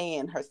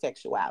understand her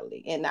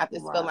sexuality. And I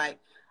just feel Right. like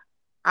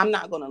I'm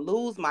not going to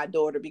lose my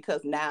daughter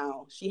because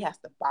now she has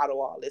to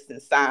bottle all this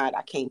inside.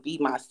 I can't be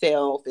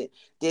myself and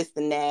this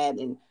and that.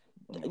 And,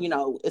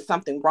 Mm-hmm. it's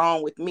something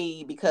wrong with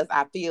me because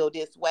I feel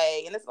this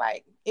way. And it's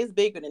like, it's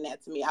bigger than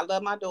that to me. I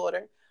love my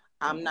daughter.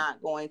 I'm Mm-hmm.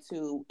 not going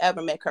to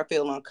ever make her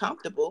feel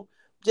uncomfortable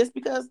just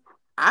because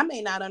I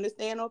may not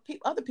understand or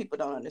other people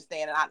don't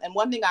understand. And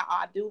one thing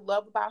I do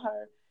love about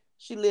her,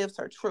 she lives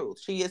her truth.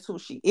 She is who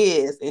she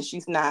is, and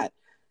she's not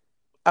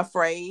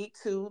afraid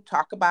to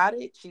talk about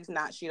it. She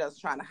doesn't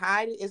trying to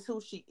hide it. It's who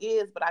she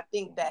is. But I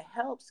think that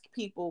helps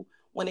people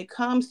when it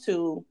comes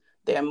to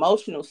their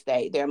emotional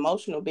state, their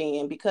emotional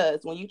being,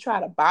 because when you try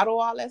to bottle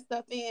all that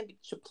stuff in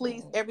to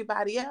please Mm-hmm.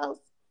 everybody else,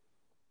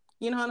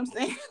 you know what I'm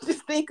saying?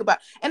 Just think about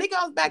it. And it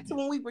goes back to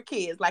when we were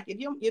kids. Like if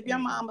your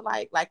Mm-hmm. mom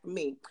like for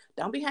me,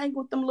 don't be hanging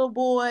with them little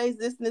boys,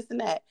 this and this and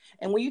that.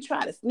 And when you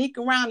try to sneak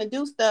around and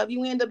do stuff,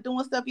 you end up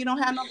doing stuff you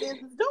don't have no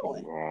business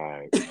doing.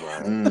 Right.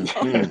 Right.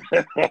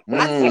 Mm-hmm.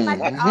 I just feel like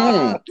it Mm-hmm.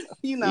 all,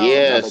 you know,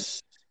 another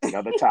Yes.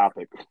 another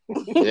topic.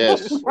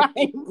 Yes.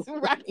 right,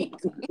 right,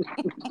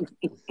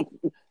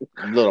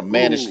 Little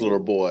mannish little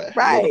Ooh. boy. Little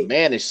right,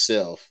 mannish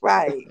self.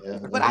 right.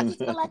 But I just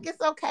feel Yeah. like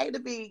it's okay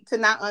to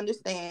not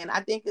understand.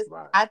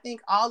 Right. I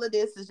think all of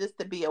this is just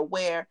to be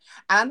aware.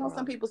 And I know some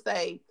Right. people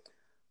say,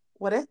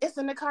 well, it's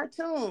in the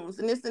cartoons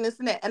and this and this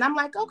and that. And I'm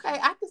like, okay,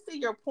 Mm-hmm. I can see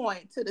your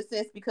point to the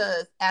sense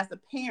because as a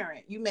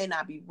parent, you may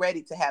not be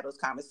ready to have those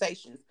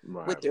conversations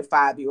Right. with your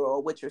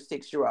 5-year-old, with your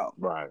 6-year-old.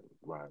 Right.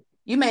 Right.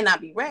 You may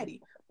not be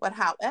ready. But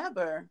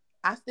however,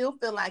 I still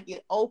feel like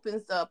it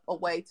opens up a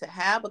way to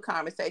have a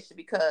conversation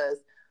because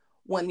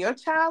when your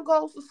child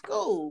goes to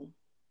school,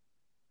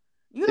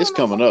 you It's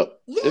don't know coming what,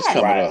 up. It's yes,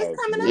 coming up. it's Right.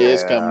 coming Yeah,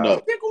 it's up. coming Yeah. If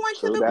up. you're going to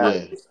True the that. Yeah.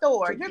 grocery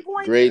store, True. you're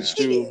going to Grades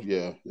see too. it.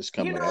 Yeah, it's You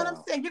coming know what up. I'm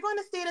Yeah. saying? You're going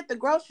to see it at the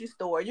grocery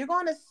store. You're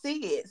going to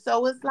see it.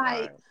 So it's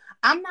like, Right.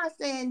 I'm not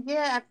saying,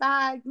 yeah, if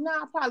I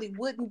probably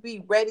wouldn't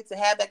be ready to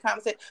have that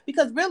conversation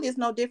because really it's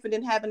no different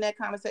than having that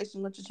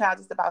conversation with your child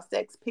just about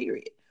sex,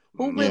 period.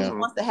 Who really Yeah. Mm-hmm.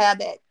 wants to have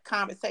that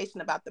conversation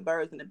about the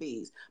birds and the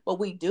bees? But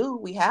we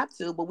have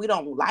to, but we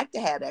don't like to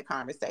have that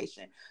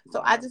conversation.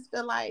 So I Right. just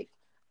feel like,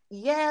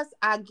 yes,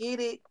 I get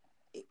it.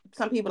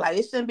 Some people like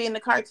it shouldn't be in the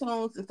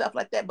cartoons and stuff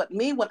like that. But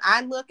me, when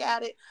I look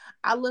at it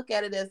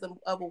as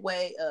of a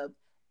way of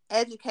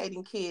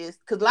educating kids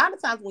because a lot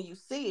of times when you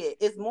see it,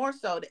 it's more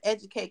so to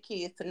educate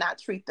kids to not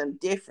treat them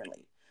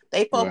differently.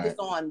 They focus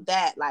Right. on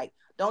that, like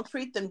don't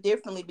treat them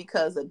differently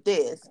because of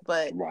this.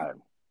 But Right.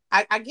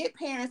 I get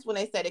parents when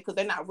they say it because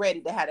they're not ready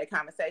to have that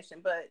conversation.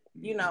 But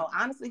Mm-hmm.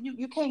 honestly,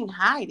 you can't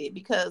hide it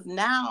because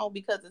now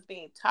because it's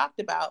being talked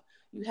about,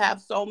 you have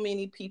so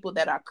many people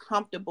that are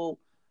comfortable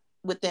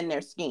within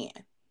their skin.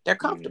 They're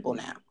comfortable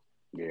Mm-hmm. now.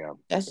 Yeah.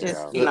 That's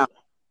just Yeah. The-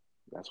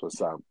 That's what's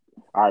up.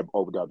 All right,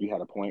 Overdub, you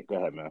had a point. Go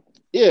ahead, man.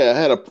 yeah, I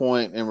had a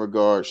point in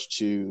regards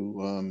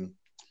to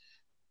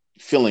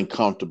feeling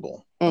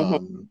comfortable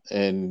hmm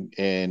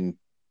and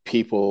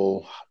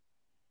people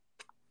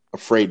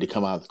afraid to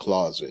come out of the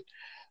closet.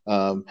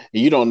 And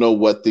you don't know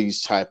what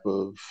this type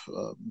of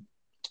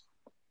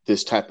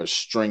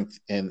strength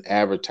in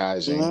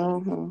advertising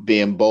hmm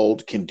being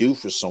bold can do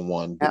for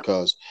someone Yep.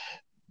 because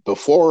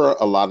before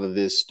a lot of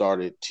this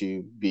started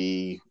to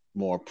be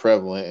more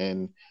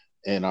prevalent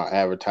in our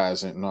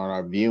advertising and on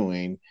our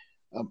viewing,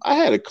 I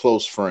had a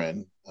close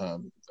friend, a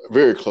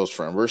very close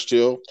friend. We're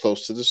still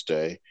close to this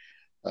day.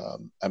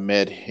 I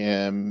met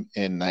him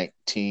in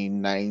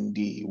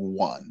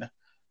 1991.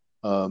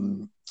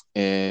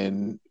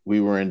 and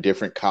we were in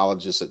different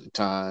colleges at the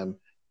time,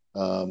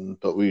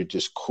 but we were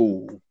just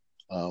cool.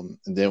 And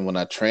then when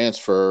I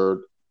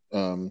transferred,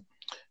 um,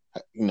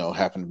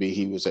 happened to be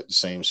he was at the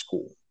same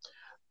school.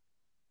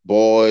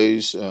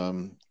 Boys,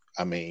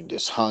 I mean,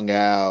 just hung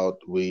out.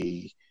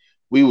 We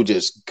were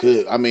just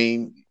good. I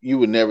mean, you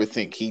would never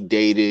think he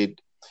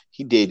dated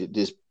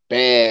this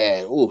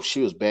bad. Oh,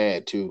 she was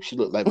bad too. She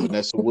looked like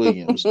Vanessa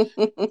Williams.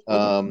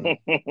 Um,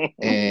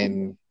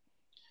 and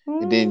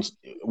and then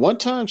one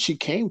time she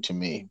came to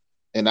me,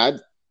 and I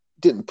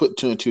didn't put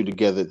two and two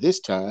together this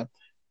time.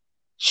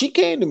 She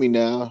came to me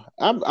now.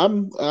 I'm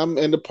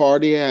in the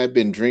party. Um, I had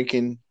been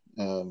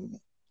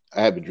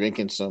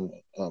drinking some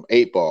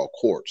 8 ball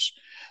quarts,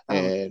 Oh,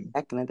 and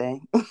back in the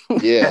day.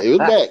 yeah, it was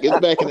back. It's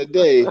back in the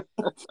day.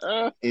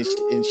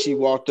 And she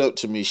walked up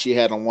to me. She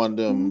had on one of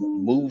them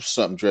move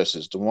something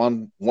dresses. The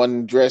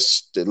one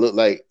dress that looked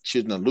like she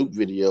was in a Luke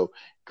video,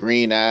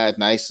 green eyed,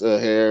 nice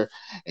hair.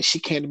 And she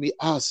came to me,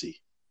 Ozzy,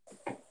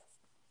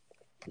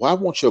 why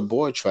won't your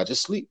boy try to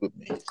sleep with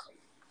me?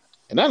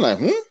 And I'm like,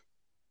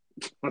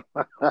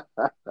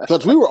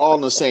 because we were all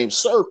in the same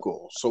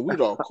circle, so we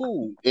were all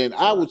cool. And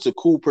I was a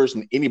cool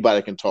person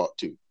anybody can talk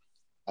to.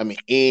 I mean,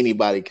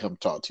 anybody come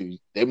talk to.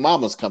 Their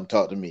mamas come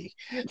talk to me.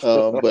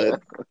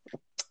 But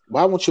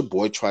why won't your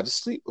boy try to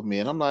sleep with me?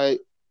 And I'm like,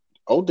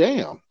 oh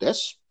damn,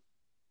 that's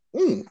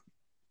and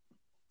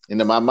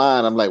in my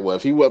mind, I'm like, well,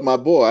 if he wasn't my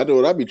boy, I know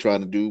what I'd be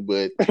trying to do.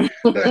 But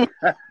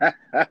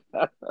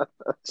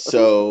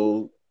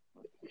so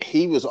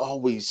he was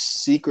always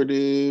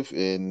secretive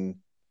and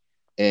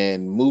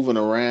moving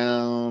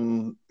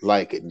around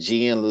like a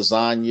G in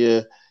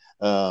lasagna,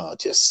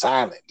 just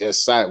silent,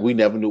 just silent. We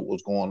never knew what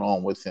was going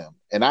on with him.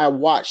 And I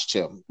watched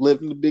him,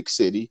 lived in the big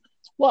city,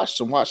 watched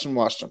him.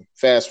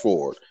 Fast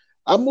forward.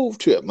 I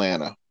moved to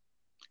Atlanta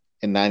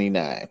in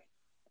 99,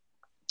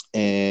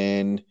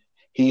 and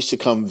he used to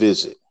come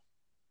visit.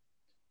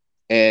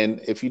 And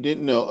if you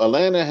didn't know,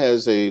 Atlanta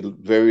has a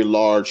very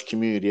large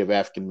community of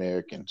African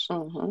Americans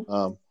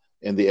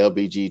in the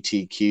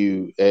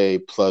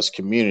LBGTQA plus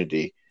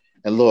community.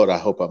 And Lord, I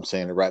hope I'm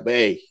saying it right. But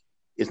hey,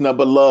 it's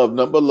number love,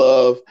 number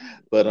love.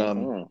 But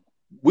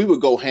we would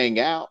go hang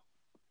out,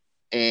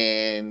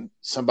 and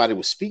somebody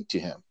would speak to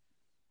him,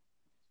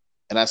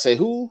 and I say,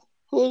 who's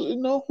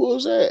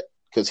that?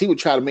 Because he would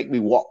try to make me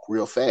walk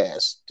real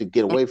fast to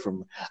get away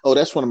from. Oh,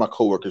 that's one of my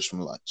coworkers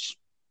from lunch.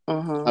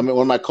 I mean,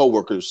 one of my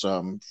coworkers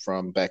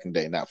from back in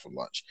the day, not from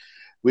lunch.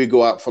 We'd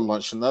go out for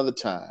lunch another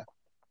time,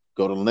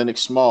 go to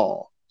Lenox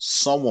Mall.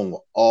 Someone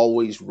will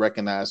always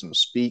recognize him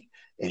speak,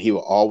 and he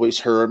will always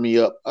hurry me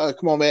up.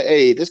 Come on, man.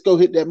 Hey, let's go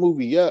hit that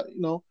movie. Yeah,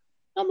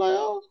 I'm like,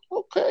 oh,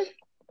 okay.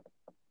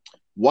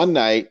 One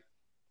night,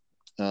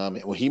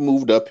 when he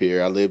moved up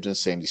here, I lived in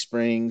Sandy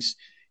Springs.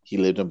 He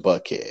lived in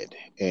Buckhead,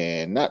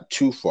 and not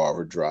too far of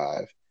a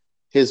drive.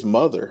 His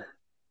mother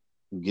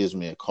gives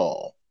me a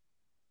call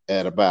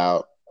at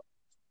about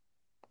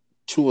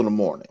 2 in the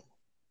morning,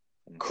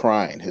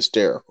 crying,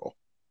 hysterical.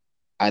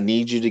 I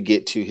need you to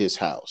get to his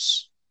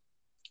house.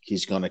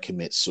 He's going to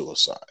commit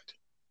suicide.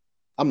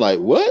 I'm like,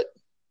 what?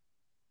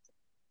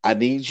 I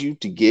need you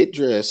to get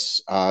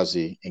dressed,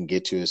 Ozzy, and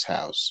get to his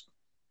house.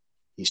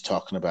 He's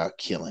talking about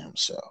killing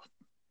himself.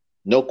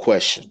 No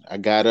question. I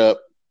got up,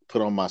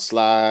 put on my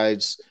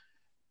slides,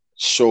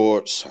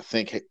 shorts, I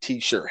think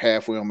t-shirt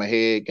halfway on my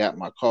head, got in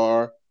my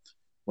car,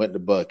 went to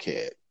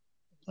Buckhead.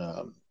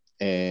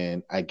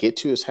 And I get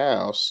to his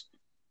house.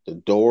 The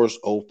door's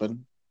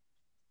open.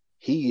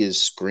 He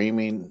is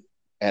screaming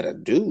at a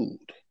dude.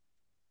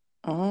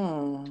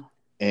 And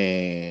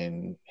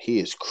he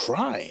is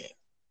crying.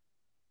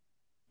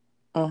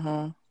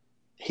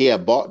 He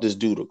had bought this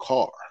dude a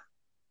car,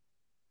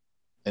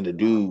 and the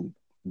dude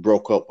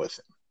broke up with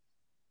him.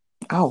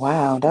 Oh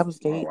wow, that was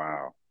deep. Oh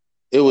wow,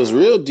 it was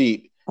real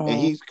deep. And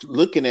he's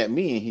looking at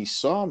me, and he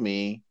saw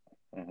me,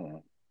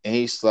 and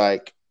he's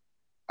like,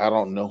 I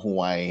don't know who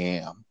I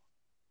am.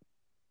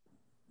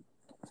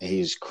 And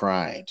he's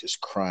crying, just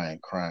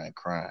crying.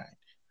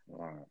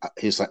 Wow.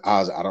 He's like,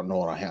 I don't know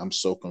what I am. I'm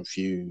so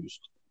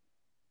confused.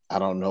 I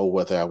don't know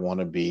whether I want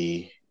to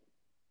be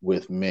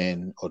with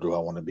men or do I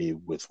want to be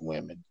with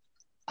women.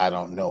 I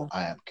don't know.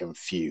 I am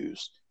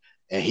confused.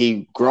 And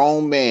he,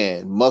 grown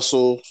man,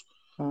 muscles,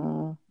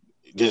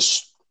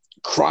 just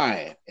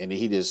crying, and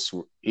he just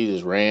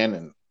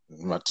ran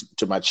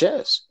to my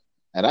chest.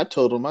 And I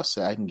told him, I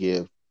said, I can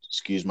give,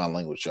 excuse my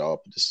language,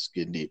 y'all, but this is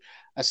getting deep.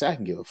 I said, I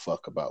can give a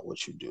fuck about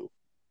what you do.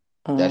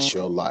 That's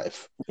your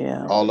life.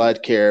 Yeah. All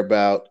I'd care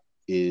about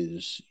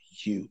is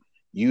you.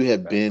 You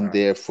have been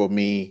there for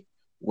me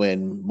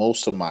when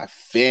most of my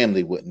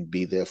family wouldn't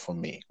be there for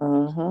me.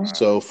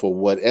 So for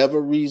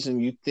whatever reason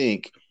you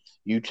think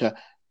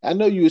I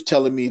know you was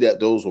telling me that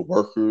those were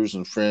workers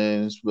and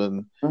friends, but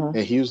and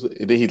then he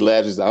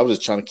laughed and said, I was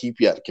just trying to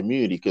keep you out of the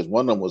community because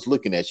one of them was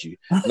looking at you.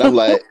 And I'm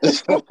like,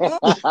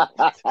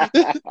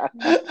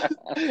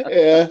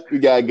 yeah, we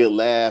got a good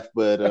laugh,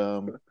 but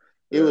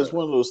it was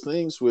one of those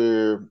things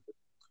where,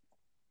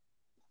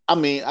 I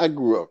mean, I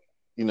grew up,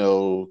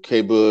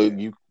 K-Bug,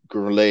 you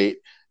can relate.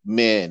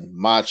 men,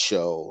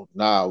 macho.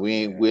 Nah, we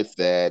ain't Yeah. with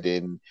that,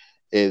 and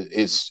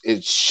it's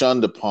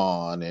shunned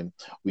upon, and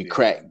we Yeah.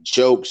 crack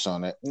jokes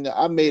on it.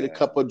 I made a Yeah.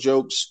 couple of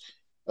jokes,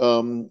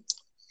 um,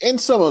 and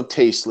some of them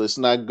tasteless,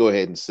 and I go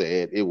ahead and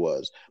say it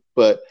was,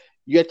 but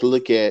you have to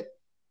look at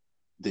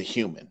the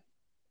human.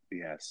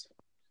 Yes.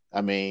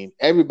 I mean,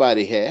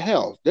 everybody had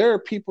hell. There are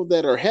people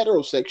that are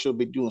heterosexual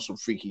be doing some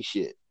freaky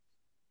shit,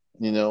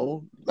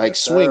 like Yes,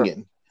 sir.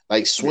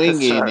 Yes, swinging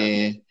sir.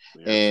 and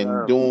Yes,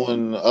 sir.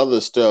 doing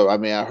other stuff. I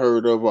mean, I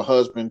heard of a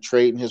husband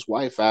trading his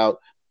wife out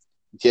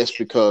just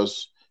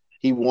because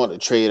he wanted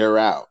to trade her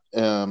out.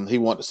 He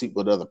wanted to sleep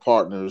with other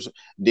partners.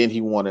 Then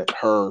he wanted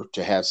her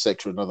to have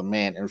sex with another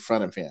man in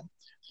front of him.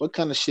 What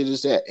kind of shit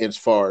is that? As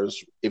far as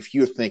if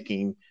you're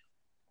thinking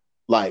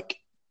like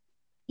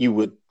you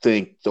would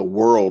think the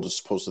world is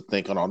supposed to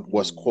think on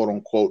what's Mm. quote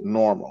unquote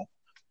normal.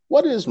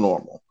 What is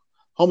normal?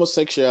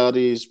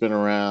 Homosexuality has been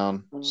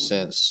around Mm-hmm.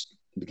 since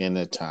the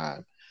beginning of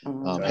time.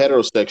 Mm-hmm. Okay.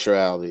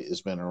 Heterosexuality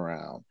has been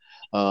around.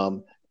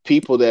 Um,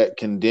 People that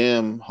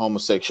condemn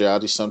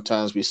homosexuality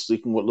sometimes be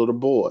sleeping with little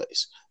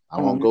boys.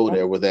 I won't go Mm-hmm.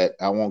 there with that.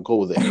 I won't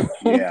go there.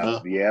 Yeah.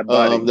 Uh, Yeah,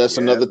 buddy. that's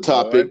Yeah, another boy.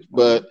 topic.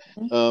 But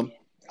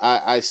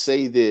I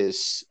say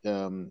this: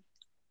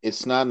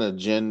 it's not an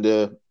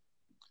agenda.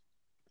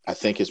 I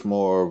think it's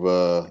more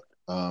of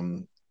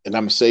and I'm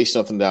gonna say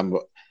something that I'm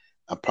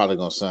probably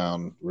gonna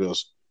sound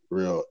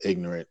real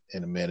ignorant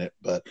in a minute,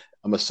 but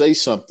I'm gonna say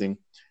something.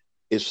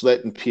 It's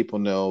letting people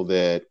know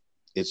that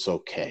it's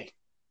okay.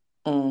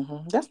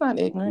 Mm-hmm. That's not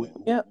ignorant.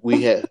 We Yep.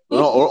 we have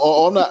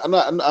no. I'm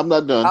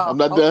not done. Oh, I'm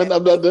not done. okay.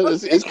 I'm not done.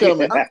 It's Okay.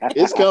 coming. Okay.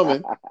 It's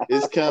coming.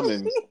 It's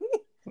coming.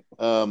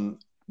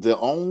 The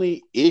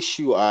only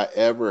issue I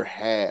ever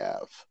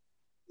have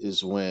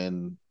is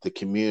when the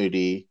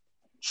community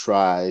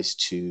tries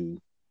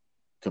to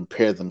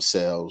compare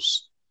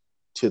themselves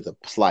to the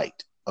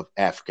plight of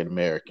African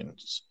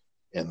Americans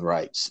and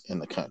rights in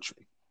the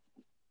country.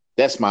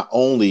 That's my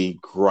only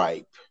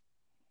gripe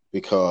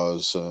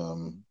because,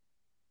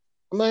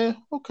 man,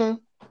 okay.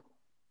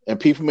 And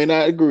people may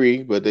not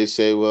agree, but they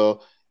say,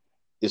 well,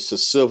 it's the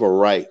civil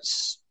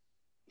rights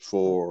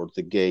for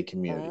the gay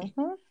community.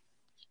 Mm-hmm.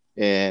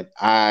 And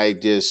I'm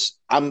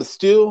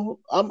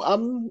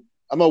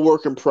a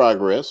work in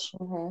progress,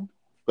 Mm-hmm.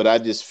 but I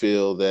just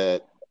feel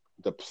that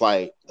the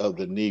plight of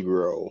the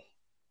Negro,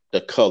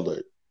 the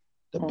colored,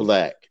 the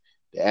black,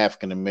 the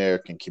African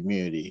American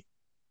community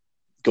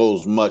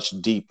goes much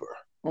deeper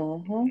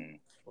Mm-hmm. Mhm.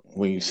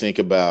 when you Mhm. think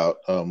about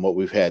what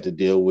we've had to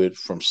deal with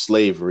from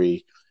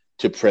slavery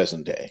to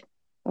present day.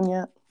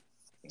 Yeah,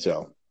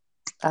 So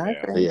I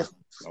Yeah. agree. yeah,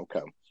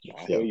 Okay.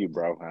 I hear yeah. you,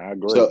 bro. I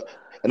agree. So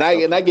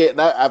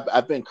Okay.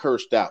 I've been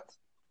cursed out.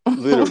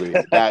 Literally,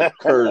 got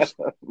cursed.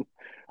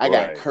 I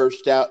got Right.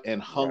 cursed out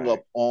and hung Right.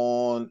 up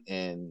on,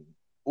 and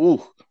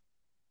ooh.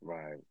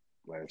 Right.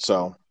 Listen.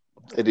 So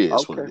it is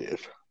what Okay. it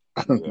is.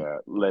 Yeah.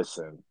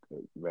 Listen,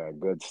 man.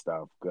 Good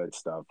stuff. Good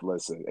stuff.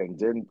 Listen. And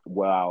then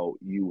while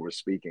you were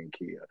speaking,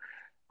 Kia,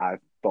 I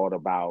thought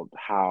about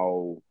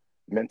how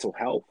mental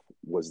health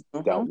was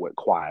Mm-hmm. dealt with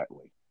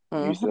quietly.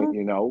 You think,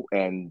 Mm-hmm.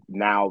 and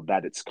now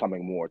that it's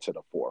coming more to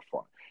the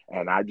forefront.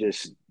 And I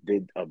just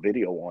did a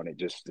video on it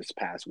just this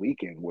past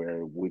weekend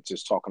where we're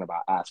just talking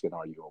about asking,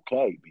 "Are you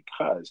okay?"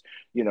 Because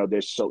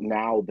there's so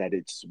now that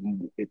it's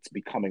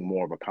becoming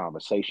more of a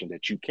conversation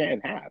that you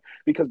can have.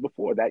 Because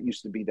before that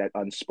used to be that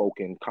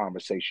unspoken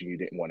conversation you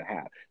didn't want to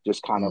have,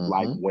 just kind of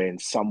like Mm-hmm. when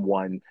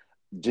someone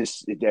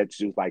just that's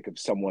just like if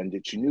someone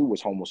that you knew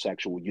was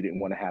homosexual, you didn't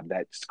want to have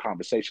that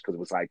conversation because it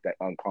was like that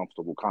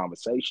uncomfortable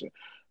conversation.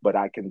 But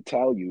I can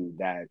tell you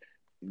that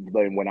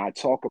when I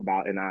talk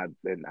about and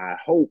I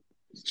hope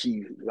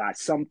she like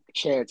some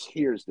chance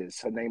hears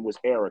this. Her name was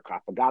Erica. I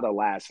forgot her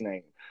last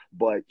name,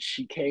 but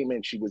she came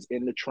in. She was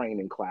in the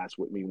training class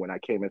with me when I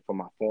came in from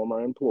my former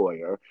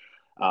employer.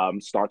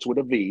 Starts with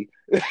a V,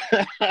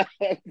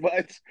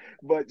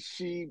 but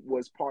she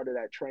was part of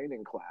that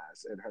training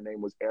class, and her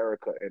name was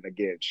Erica. And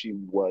again, she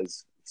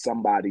was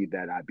somebody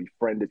that I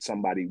befriended.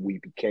 Somebody we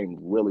became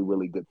really,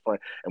 really good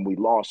friends, and we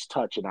lost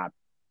touch. And I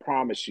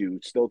promise you,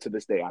 still to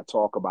this day, I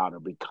talk about her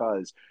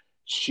because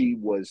she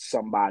was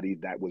somebody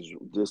that was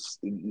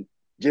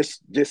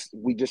just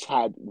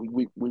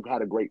we've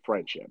had a great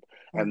friendship,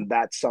 Mm-hmm. and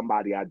that's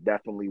somebody I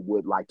definitely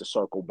would like to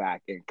circle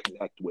back and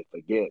connect with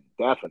again,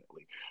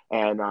 definitely.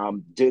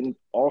 And didn't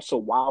also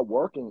while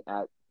working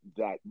at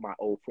that my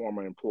old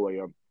former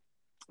employer,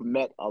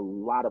 met a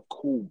lot of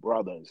cool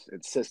brothers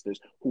and sisters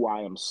who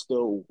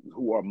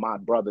are my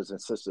brothers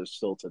and sisters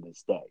still to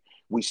this day.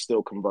 We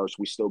still converse,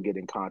 we still get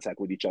in contact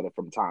with each other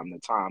from time to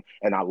time,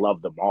 and I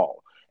love them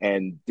all.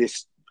 And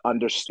this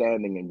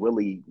understanding and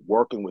really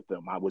working with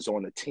them, I was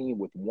on a team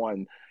with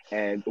one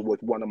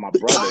of my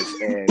brothers,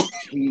 and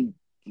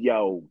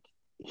yo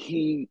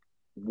he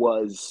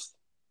was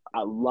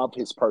I love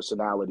his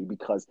personality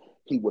because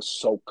he was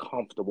so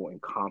comfortable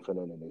and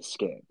confident in his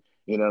skin.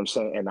 You know what I'm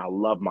saying? And I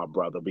love my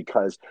brother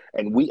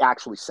and we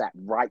actually sat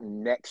right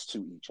next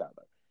to each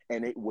other.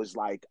 And it was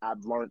like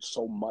I've learned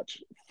so much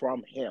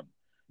from him.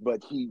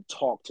 But he would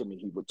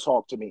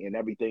talk to me and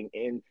everything.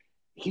 And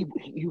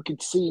you can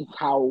see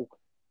how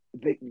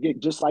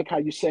just like how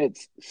you said,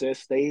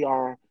 sis,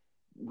 they're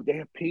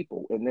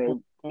people,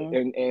 and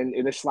Mhm.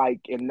 and it's like,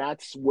 and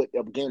that's what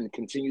again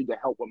continued to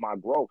help with my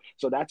growth.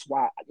 So that's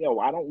why,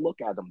 I don't look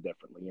at them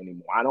differently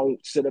anymore. I don't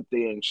sit up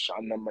there and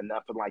shun them or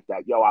nothing like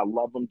that. I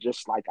love them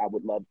just like I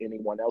would love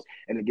anyone else.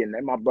 And again,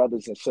 they're my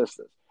brothers and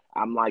sisters.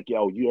 I'm like,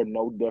 you're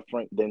no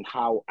different than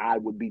how I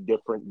would be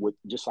different with,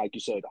 just like you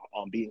said,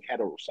 being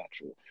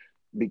heterosexual.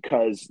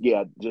 Because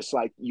just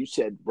like you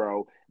said,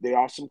 bro, there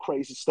are some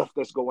crazy stuff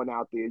that's going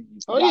out there. You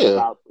Oh forgot yeah.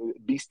 about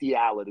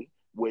bestiality,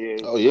 where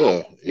Oh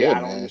yeah. Yeah, I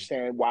don't man.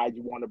 understand why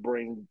you want to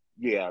bring.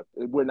 Yeah,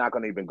 we're not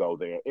going to even go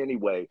there.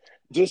 Anyway,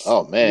 just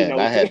Oh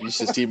man, you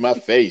should see my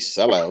face.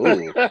 I like,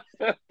 ooh,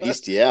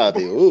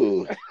 bestiality.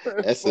 Ooh,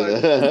 that's but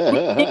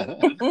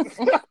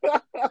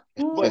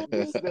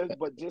a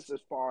but just as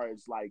far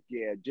as like,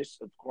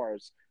 just of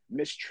course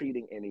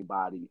mistreating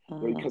anybody,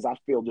 Mhm. because I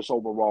feel just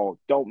overall,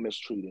 don't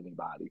mistreat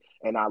anybody.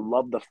 And I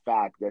love the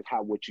fact that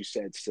how what you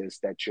said, sis,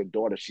 that your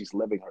daughter, she's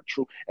living her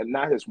truth. And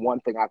that is one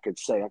thing I could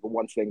say.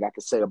 One thing I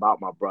could say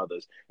about my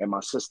brothers and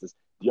my sisters.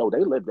 They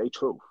live their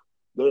truth.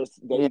 There's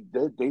Yeah.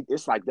 they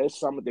it's like there's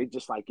some, they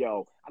just like,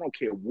 I don't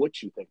care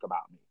what you think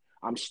about me.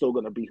 I'm still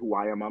gonna be who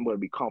I am. I'm gonna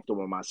be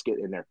comfortable in my skin,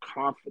 and they're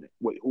confident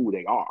with who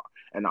they are.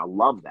 And I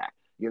love that.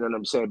 You know what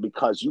I'm saying?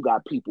 Because you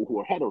got people who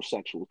are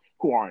heterosexual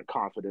who aren't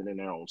confident in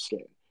their own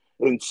skin.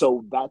 And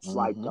so that's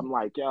like, hmm I'm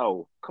like,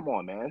 come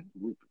on, man.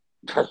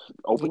 Yeah.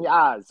 Open your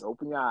eyes, and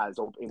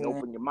Yeah.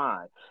 open your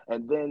mind.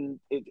 And then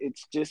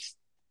it's just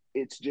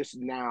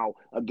now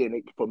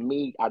again, for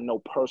me, I know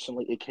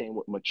personally, it came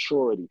with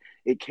maturity.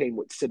 It came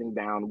with sitting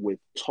down with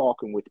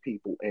talking with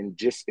people, and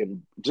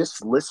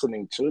just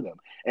listening to them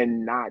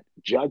and not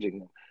judging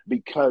them.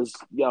 Because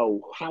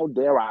how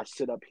dare I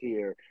sit up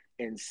here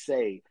and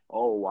say,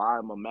 oh,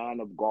 I'm a man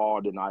of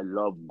God and I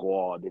love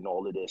God and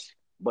all of this,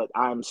 but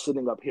I'm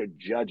sitting up here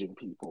judging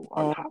people.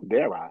 Mm. How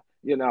dare I?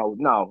 No,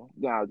 no,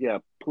 yeah,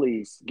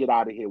 please get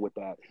out of here with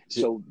that.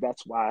 So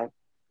that's why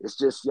it's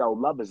just,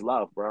 love is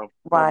love, bro. Love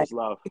Right. is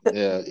love. Because-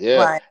 Yeah,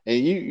 yeah, Right. and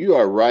you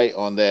are right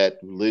on that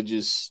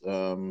religious.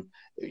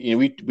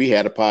 We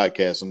had a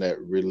podcast on that,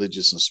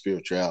 religious and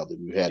spirituality.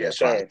 We had Yes,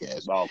 that sir.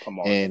 podcast, Oh, come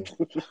on. and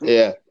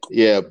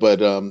yeah,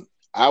 but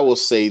I will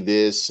say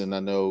this, and I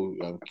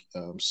know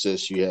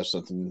sis, you have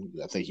something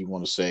I think you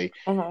want to say.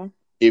 Mhm.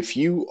 If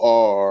you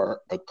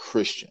are a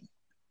Christian,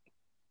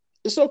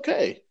 it's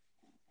okay.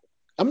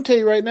 I'm gonna tell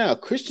you right now,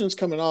 Christians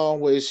come in all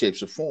ways,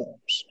 shapes, and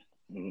forms.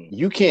 Mm,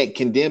 You can't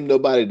condemn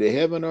nobody to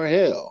heaven or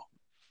hell.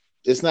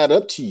 It's not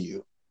up to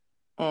you.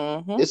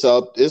 Mhm.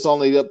 It's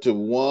only up to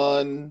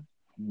one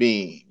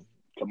being,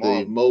 come the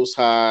on. most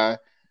high,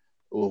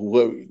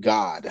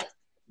 God.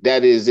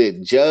 That is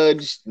it.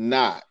 Judge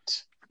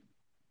not,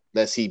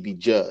 lest he be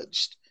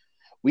judged.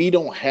 We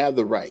don't have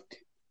the right.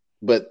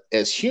 But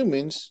as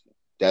humans,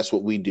 that's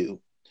what we do.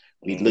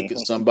 We look at Mm-hmm.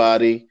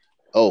 somebody,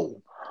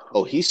 oh,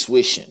 he's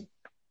swishing.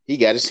 He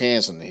got his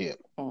hands on the hip.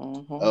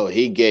 Mhm. Oh,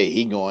 he gay,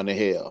 he going to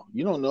hell.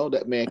 You don't know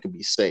that man could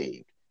be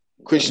saved.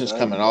 Yes, Christians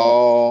come sir. in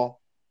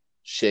all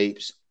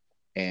shapes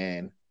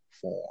and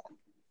form.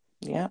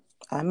 Yep.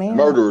 I mean,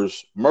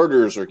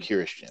 Murderers are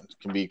Christians,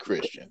 can be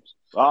Christians.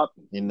 Oh,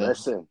 You know,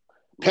 listen.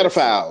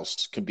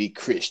 pedophiles can be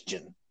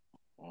Christian.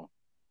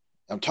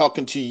 I'm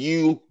talking to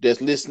you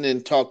that's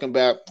listening, talking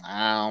about,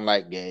 I don't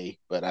like gay,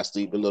 but I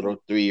sleep with little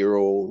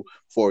 3-year-old,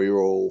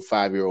 4-year-old,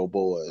 5-year-old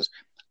boys.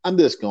 I'm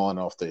just going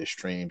off the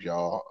extremes,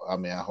 y'all. I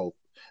mean, I hope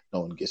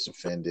no one gets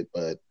offended,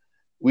 but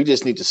we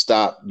just need to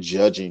stop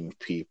judging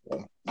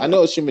people. I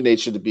know it's human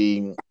nature to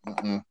be,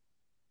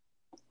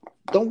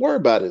 don't worry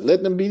about it.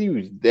 Let them be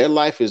you. Their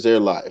life is their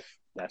life.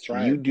 That's You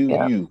right. do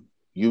yep. you.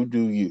 You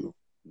do you.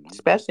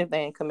 Especially if they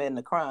ain't committing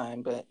a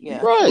crime, but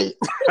yeah. Right.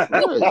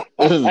 Right.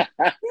 Yeah,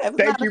 if it's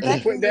Thank not you for putting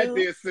affecting that you,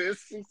 there, sis.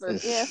 She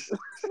said, yes,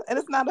 and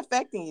it's not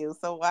affecting you.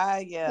 So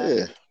why? Yeah.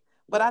 yeah.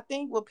 But I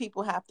think what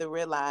people have to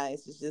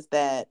realize is just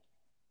that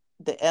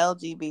the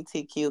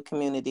LGBTQ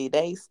community,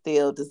 they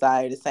still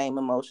desire the same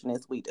emotion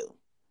as we do.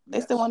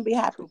 They still yes, want to be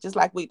happy, true, just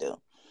like we do.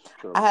 I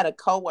true. had a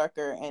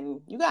coworker,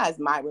 and you guys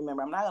might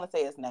remember. I'm not gonna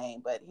say his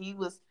name, but he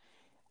was.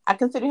 I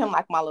consider him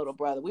like my little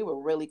brother. We were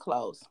really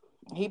close.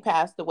 He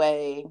passed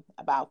away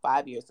about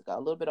 5 years ago, a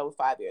little bit over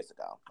 5 years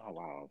ago, Oh,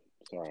 wow.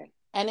 Sorry.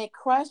 and it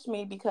crushed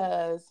me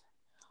because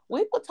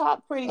we would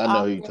talk pretty I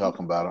know who you're often.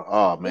 talking about.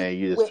 Oh man,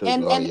 you just took oh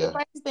And the yeah.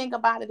 crazy thing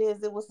about it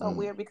is, it was so Mm.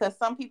 weird because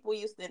some people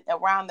used to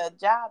around the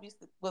job used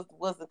to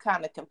was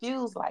kind of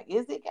confused, like,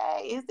 is it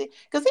gay? Is it?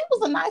 Because he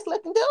was a nice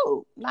looking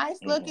dude, nice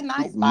Mm-hmm. looking,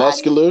 nice body,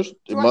 Muscular,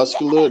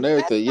 muscular yes, and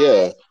that's everything.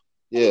 Yeah. nice.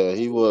 Yeah,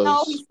 he He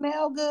was.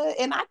 smelled good,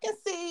 and I can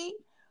see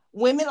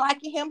women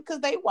liking him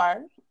because they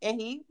were, and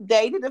he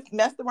dated,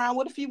 messed around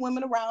with a few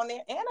women around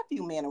there and a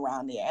few men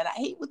around there, and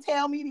he would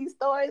tell me these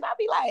stories. I'd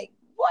be like,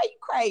 boy, you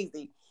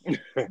crazy.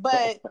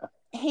 But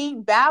he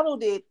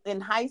battled it in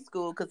high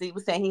school because he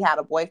was saying he had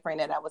a boyfriend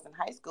that was in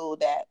high school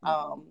that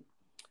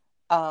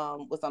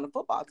was on the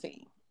football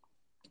team.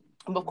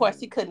 But of course,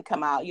 he couldn't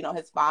come out.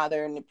 His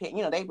father and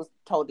they was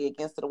totally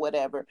against it or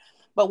whatever.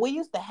 But we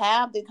used to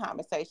have the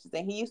conversations,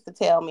 and he used to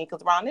tell me,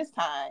 because around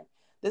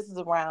this is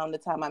around the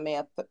time I may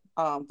have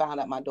found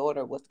out my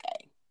daughter was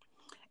gay.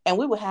 And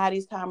we would have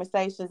these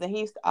conversations, and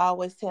he used to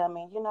always tell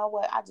me, you know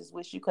what, I just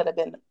wish you could have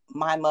been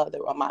my mother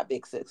or my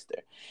big sister.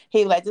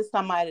 He like, just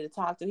somebody to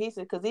talk to. He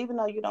said, because even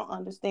though you don't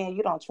understand,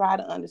 you don't try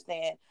to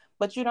understand,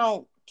 but you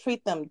don't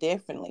treat them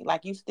differently.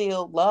 Like, you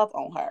still love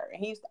on her.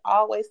 And he used to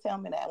always tell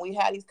me that. We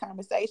had these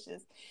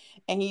conversations,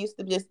 and he used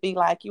to just be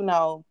like,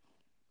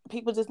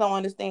 people just don't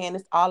understand.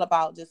 It's all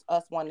about just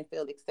us wanting to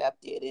feel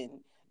accepted, and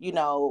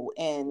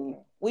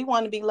we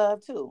want to be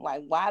loved too.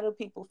 Like, why do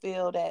people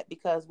feel that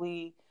because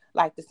we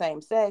like the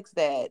same sex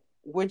that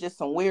we're just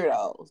some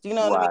weirdos? You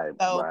know what I mean? Right,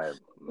 So right.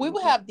 we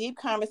would have deep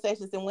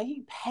conversations, and when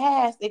he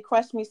passed, it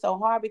crushed me so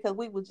hard because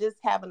we were just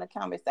having a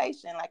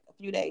conversation like a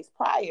few days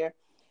prior,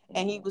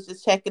 and he was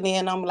just checking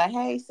in. I'm like,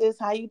 hey sis,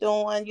 how you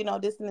doing?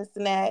 This and this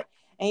and that.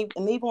 And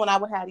even when I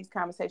would have these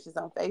conversations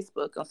on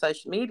Facebook, on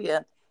social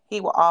media,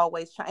 he would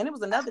always try. And it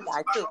was another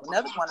guy too,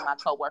 another one of my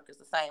coworkers,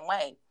 the same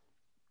way.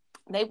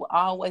 They would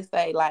always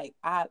say, like,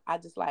 I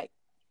just like,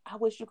 I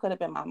wish you could have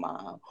been my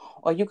mom,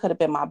 or you could have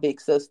been my big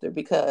sister,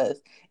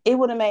 because it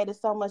would have made it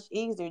so much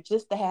easier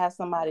just to have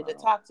somebody to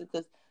talk to.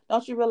 Because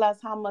don't you realize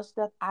how much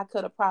stuff I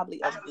could have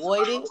probably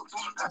avoided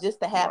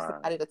just to have Right.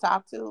 somebody to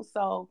talk to?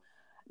 So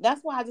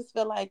that's why I just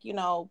feel like,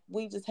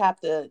 we just have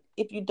to,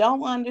 if you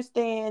don't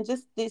understand,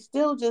 just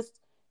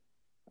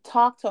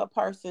talk to a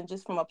person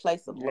just from a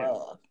place of Yeah.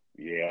 love.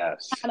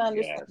 Yes. Trying to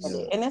understand Yes.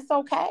 it. And it's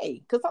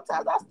okay. Because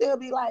sometimes I still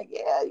be like,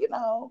 yeah,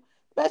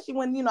 especially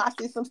when, I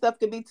see some stuff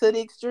could be to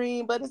the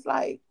extreme, but it's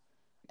like,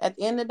 at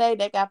the end of the day,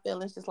 they got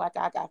feelings just like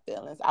I got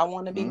feelings. I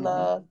want to be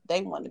loved.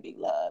 They want to be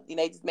loved.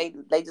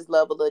 They just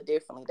love a little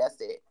differently.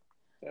 That's it.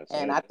 That's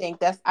And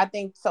it. I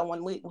think so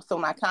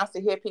when I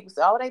constantly hear people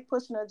say, oh, they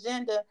pushing an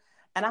agenda.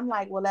 And I'm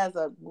like, well, as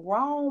a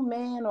grown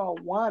man or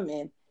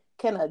woman,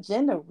 can an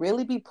agenda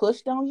really be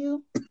pushed on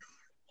you?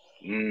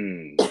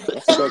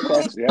 That's a good Really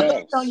question.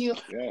 pushed on Yes.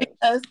 you? Yes.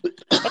 Because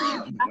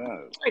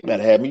That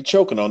had me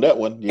choking on that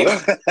one. Yeah.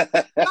 and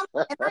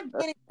I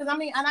get it, because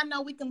and I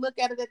know we can look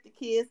at it at the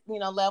kids,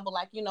 level,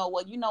 like, it can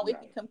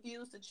Right.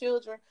 confuse the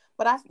children,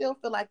 but I still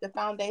feel like the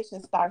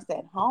foundation starts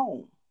at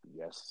home.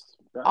 Yes.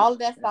 It All does. of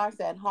that Yeah. starts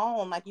at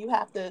home. Like, you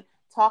have to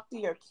talk to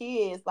your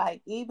kids,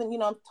 like, even,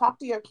 talk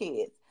to your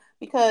kids,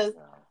 because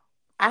Yeah.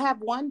 I have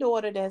one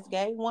daughter that's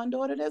gay, one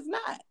daughter that's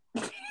not.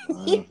 you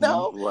Mm-hmm.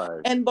 know,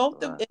 Right. and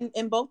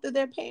Right. both of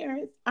their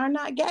parents are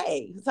not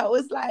gay. So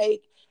it's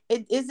like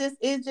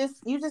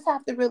you just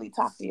have to really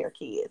talk to your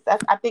kids.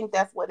 I think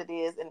that's what it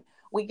is. And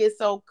we get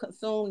so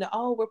consumed that,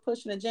 oh, we're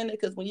pushing agenda,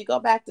 because when you go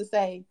back to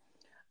say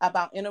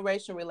about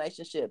interracial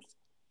relationships,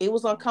 it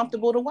was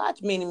uncomfortable to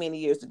watch many, many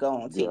years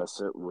ago on TV.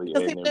 Yes. It we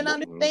Because and people it. didn't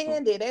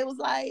understand it. They was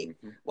like,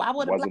 why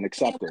would a black Wasn't man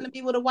accepted. want to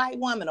be with a white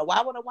woman? Or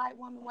why would a white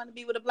woman want to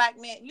be with a black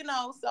man? So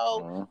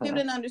people Mm-hmm.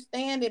 didn't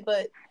understand it.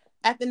 But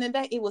at the end of the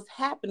day, it was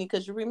happening,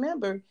 because you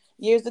remember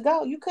years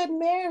ago, you couldn't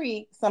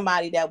marry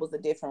somebody that was a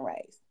different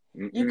race.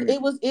 Mm-mm.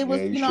 It was Yeah, you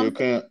you know what sure I'm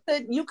can't.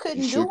 saying? You You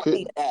couldn't sure do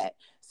any couldn't. of that.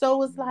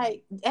 So it's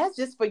like, that's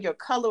just for your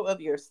color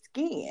of your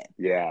skin.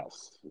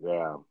 Yes.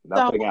 Yeah. So,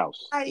 Nothing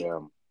else. like, Yeah.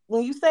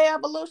 when you say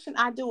evolution,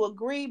 I do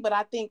agree, but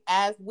I think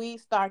as we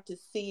start to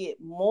see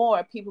it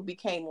more, people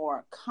became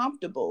more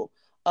comfortable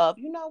of,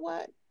 you know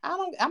what?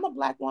 I'm a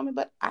black woman,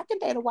 but I can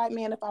date a white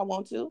man if I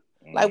want to.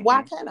 Like,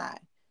 why Mm-hmm. can't I?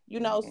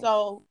 Mm-hmm.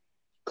 So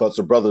Because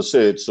the brother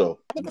said so.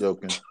 I think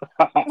Joking.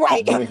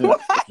 right, right.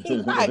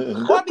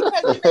 Or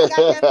because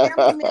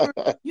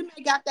you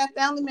may got that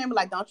family member,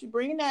 like, don't you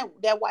bring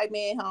that white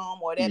man home,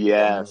 or that the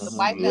Yes.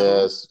 white family,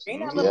 Mm-hmm. Yes. bring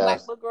that little Mm-hmm. black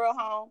Yes. little girl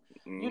home,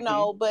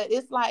 Mm-hmm. But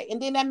it's like,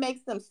 and then that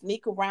makes them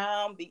sneak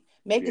around,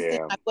 make it seem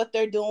Yeah. like what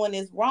they're doing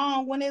is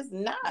wrong when it's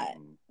not.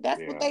 Mm-hmm.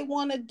 That's what Yeah. they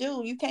want to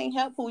do. You can't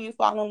help who you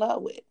fall in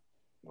love with.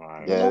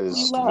 Right. You That love who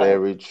you is love.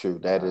 very true.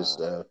 That is,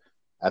 Uh,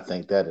 I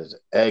think that is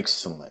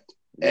excellent.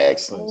 yes.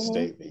 Excellent Hmm.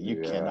 statement. You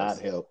cannot Yes.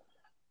 help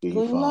who you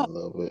Who you fall love. in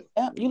love with.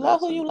 Yep. You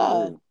love Yes, who you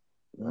love. indeed.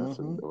 Yes,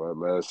 Hmm well,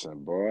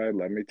 listen, boy,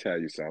 let me tell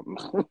you something.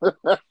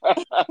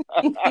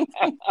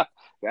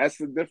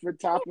 That's a different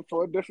topic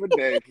for a different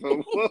day.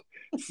 So,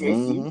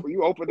 sis, you, hmm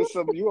you open to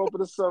some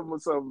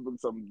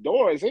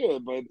doors here,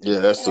 but Yeah,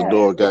 that's the yeah,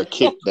 door got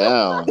kicked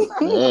down.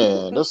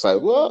 Man, that's like,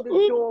 opening what?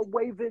 the door,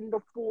 waving the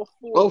 4-4.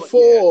 But yeah,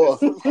 Before.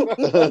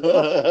 this is.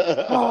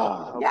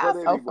 Y'all But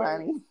so anyway.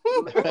 funny.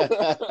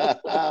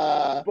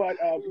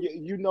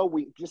 But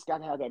we just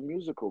gotta have that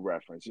musical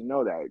reference. You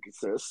know that,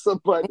 sis.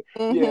 But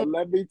yeah, Hmm.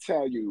 let me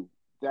tell you,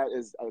 that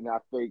is, and I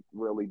think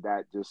really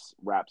that just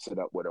wraps it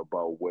up with a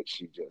bow. What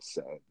she just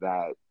said,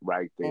 that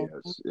right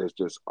there is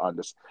just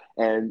under.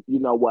 And you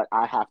know what?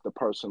 I have to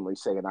personally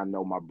say, and I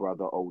know my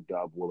brother O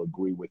Dub will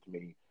agree with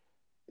me,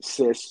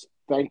 sis.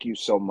 Thank you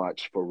so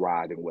much for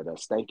riding with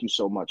us. Thank you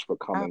so much for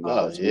coming with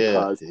Oh us, yeah,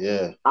 because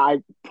yeah.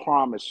 I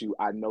promise you,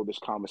 I know this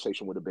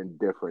conversation would have been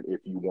different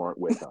if you weren't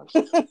with us.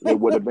 It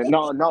would have been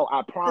no.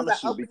 I Because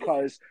promise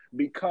you,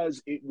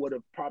 because it would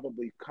have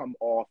probably come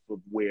off of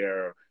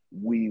where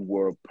we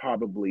were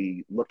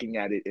probably looking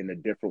at it in a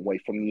different way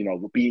from,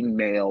 being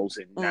males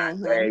and not,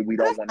 Mm-hmm. hey, we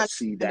don't That's want to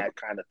see that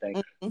understandable. kind of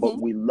thing. But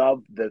Mm-hmm. we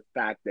love the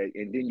fact that,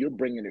 and then you're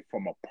bringing it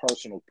from a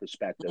personal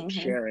perspective, Mm-hmm.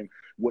 sharing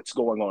what's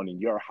going on in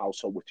your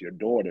household with your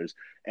daughters.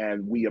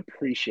 And we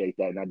appreciate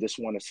that. And I just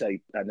want to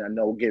say, and I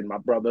know, again, my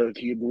brother,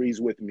 he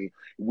agrees with me.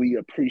 We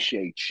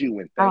appreciate you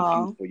and thank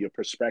you Oh. for your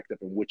perspective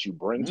and what you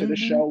bring to the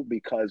Mm-hmm. show,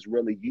 because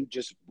really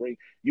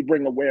you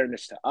bring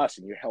awareness to us,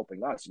 and you're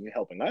helping us to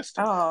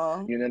know.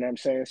 Oh. You know what I'm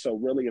saying? So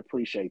really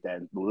appreciate that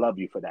and love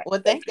you for that. Well,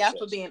 Thank thank you, y'all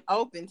for sis. being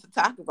open to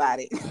talk about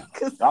it.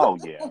 Because Oh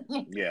yeah,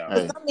 yeah.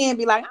 Hey, some men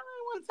be like, I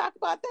don't want to talk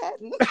about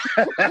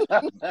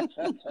that.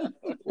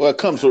 well, it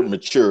comes with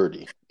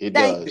maturity. It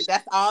Thank you. does.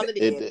 That's all it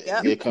It is.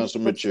 Yep. you it comes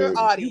with Mature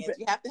maturity. you audience.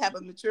 You have to have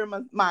a mature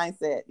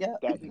mindset.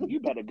 Yep. that you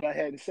better go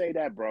ahead and say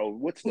that, bro.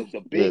 What's the Yeah.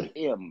 big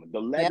M,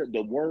 the Yep. letter,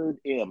 the word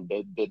M,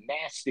 the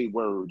nasty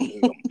word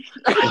M?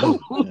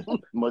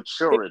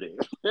 Maturity.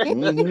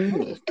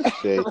 Mm-hmm.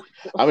 Okay.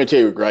 I'm gonna tell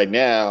you right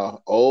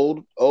now,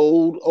 old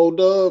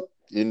Dub,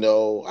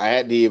 I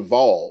had to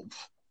evolve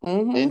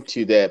Mm-hmm.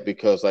 into that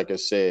because, like I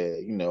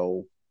said,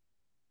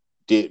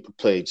 did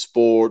played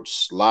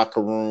sports,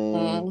 locker room.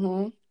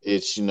 Mm-hmm.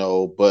 It's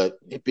but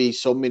it be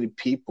so many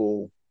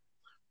people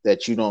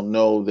that you don't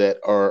know that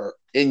are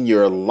in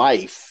your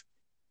life.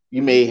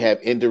 You may Mm-hmm. have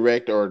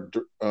indirect or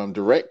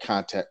direct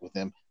contact with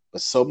them,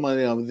 but so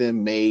many of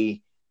them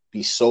may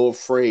be so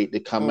afraid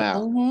to come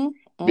out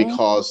Mm-hmm.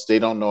 because they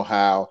don't know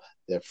how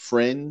their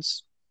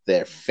friends,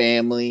 their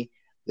family,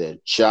 their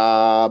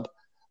job,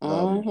 um,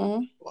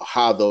 Mm-hmm.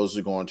 how those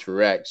are going to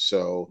react.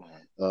 So,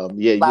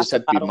 yeah, you just Lots of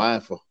have to be bottle.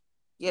 mindful.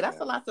 Yeah, that's a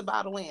Yeah. lot to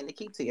bottle in to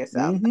keep to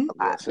yourself. Mm-hmm.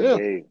 That's a lot. Yes,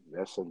 Yeah, indeed.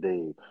 Yes,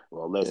 indeed.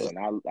 Well, yeah. listen,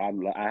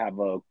 I have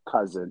a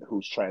cousin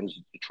who's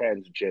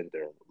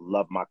transgender.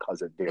 Love my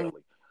cousin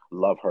dearly.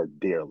 Love her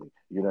dearly.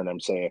 You know what I'm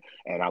saying?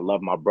 And I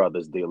love my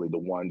brothers dearly, the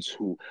ones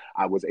who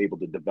I was able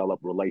to develop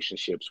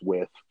relationships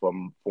with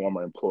from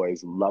former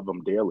employees. Love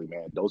them dearly,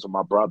 man. Those are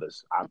my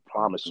brothers. I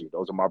promise you,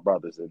 those are my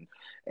brothers. And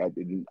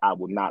I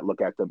will not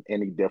look at them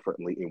any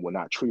differently and will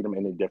not treat them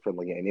any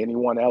differently. And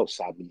anyone else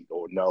I meet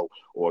or know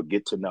or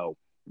get to know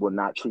will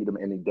not treat them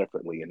any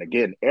differently. And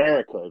again,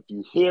 Erica, if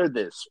you hear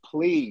this,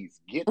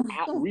 please get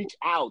out, reach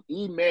out,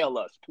 email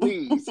us,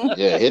 please.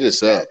 Yeah, hit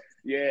us Okay. up.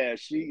 Yeah,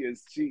 she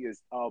is.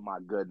 Oh my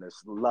goodness,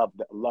 love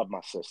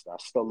my sister. I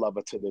still love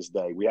her to this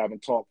day. We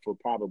haven't talked for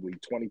probably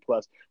 20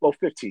 plus, well,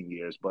 15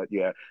 years, but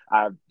yeah,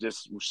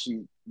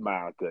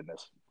 my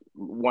goodness,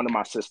 one of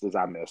my sisters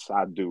I miss.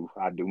 I do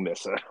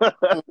miss her.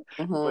 But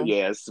Mm-hmm.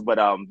 yes,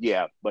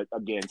 yeah. But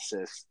again,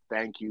 sis,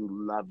 thank you,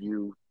 love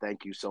you,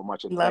 thank you so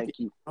much, and Love thank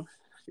you. you.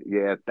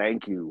 Yeah,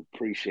 thank you.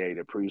 Appreciate it.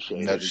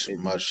 Appreciate it.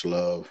 Much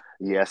love.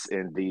 Yes,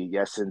 indeed.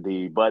 Yes,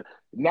 indeed. But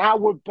now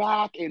we're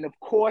back, and of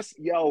course,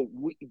 you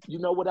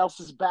know what else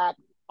is back?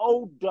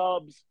 Old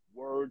Dub's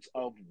words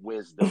of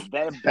wisdom.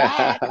 They're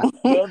back.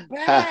 They're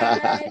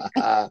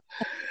back.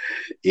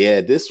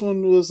 Yeah, this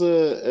one was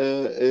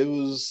it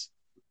was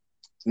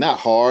not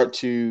hard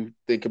to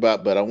think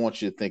about, but I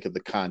want you to think of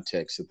the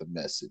context of the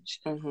message.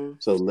 Mm-hmm.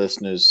 So,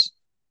 listeners,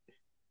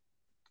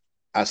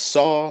 I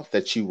saw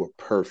that you were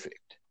perfect,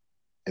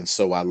 and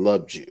so I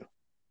loved you.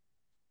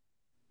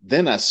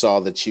 Then I saw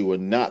that you were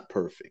not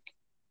perfect,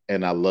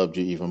 and I loved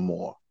you even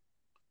more.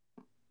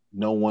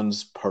 No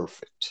one's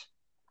perfect.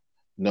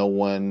 No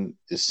one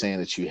is saying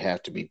that you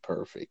have to be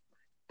perfect,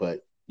 but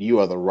you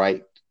are the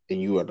right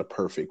and you are the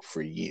perfect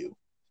for you.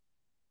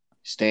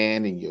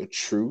 Stand in your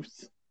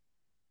truth.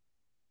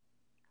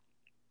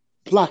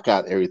 Block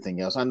out everything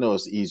else. I know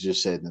it's easier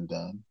said than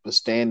done, but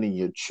stand in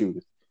your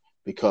truth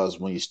because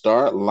when you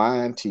start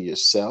lying to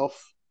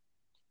yourself,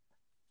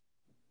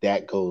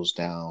 that goes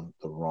down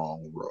the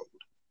wrong road.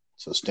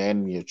 So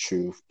stand in your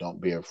truth. Don't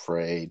be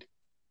afraid.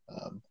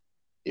 Um,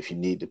 if you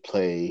need to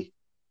play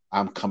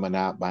I'm Coming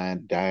Out by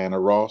Diana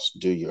Ross,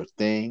 do your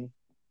thing.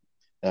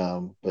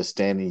 But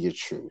stand in your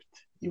truth.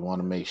 You want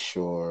to make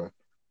sure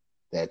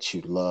that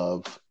you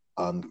love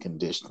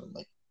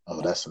unconditionally. Oh,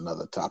 that's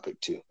another topic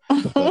too.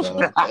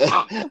 But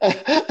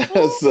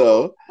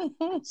so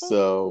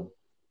so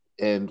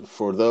and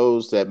for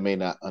those that may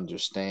not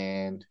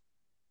understand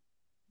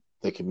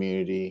the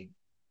community,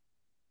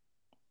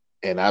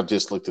 and I've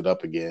just looked it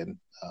up again,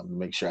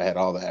 make sure I had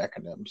all the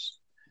acronyms.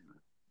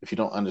 If you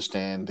don't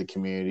understand the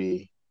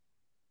community,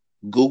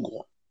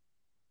 Google,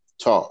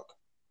 talk.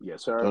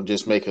 Yes, sir. Don't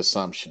just make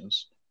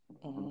assumptions.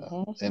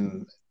 Mm-hmm.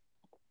 And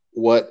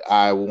what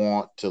I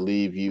want to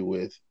leave you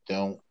with,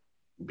 don't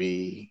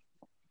be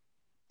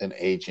an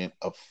agent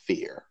of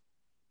fear.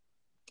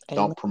 Amen.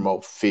 Don't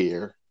promote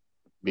fear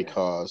Yeah.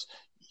 because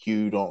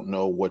you don't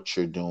know what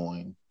you're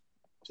doing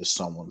to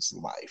someone's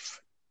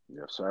life.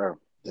 Yes, sir.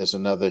 There's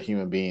another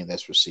human being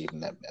that's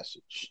receiving that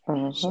message.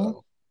 Mm-hmm.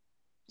 So,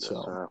 Yes,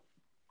 so, sir.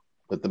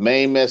 but the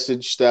main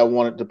message that I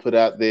wanted to put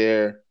out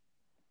there,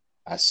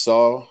 I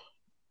saw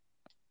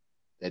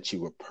that you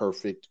were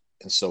perfect,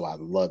 and so I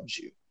loved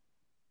you.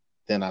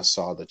 Then I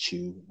saw that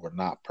you were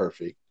not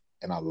perfect,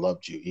 and I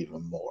loved you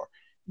even more.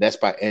 That's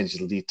by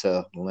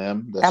Angelita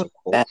Lim. I That's like a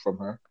quote that. from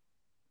her.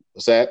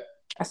 What's that?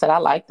 I said I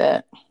like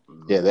that.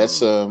 Yeah, that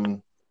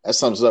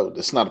sums up.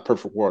 It's not a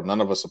perfect world.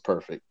 None of us are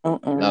perfect. Yes,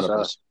 Mm-mm. None of sir.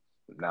 us.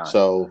 None.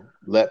 So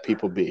let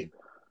people be.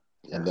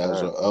 And Yes, those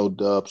sir. are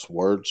O-Dub's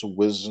words of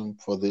wisdom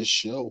for this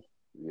show.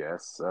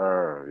 Yes,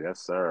 sir.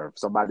 Yes, sir. If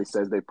somebody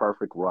says they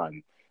perfect,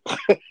 run.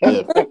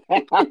 Yeah.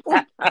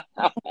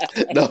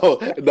 No,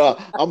 no,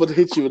 I'm gonna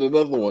hit you with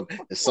another one.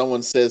 If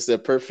someone says they're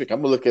perfect, I'm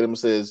gonna look at them and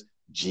says,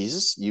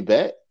 Jesus, you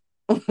back?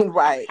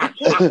 Right.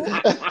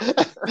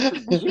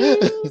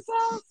 Jesus.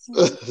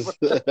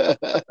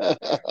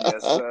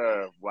 Yes,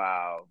 sir.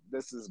 Wow.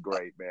 This is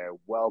great, man.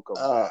 Welcome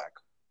uh, back.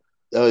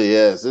 oh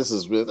yes, this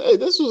has been. Hey,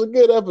 this was a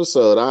good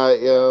episode.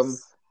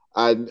 Yes.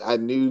 I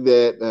knew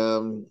that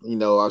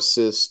our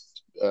sis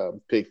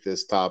picked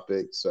this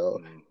topic, so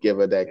give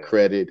her that Yeah.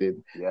 credit.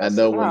 And I Yes,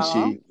 know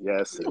Oh. indeed.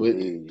 Yes, when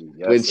indeed.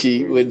 when Yes,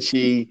 she when indeed.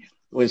 she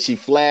when she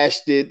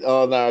flashed it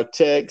on our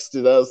text,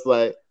 and I was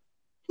like,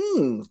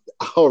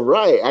 all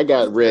right, I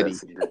got ready.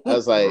 Yes, indeed. I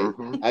was like,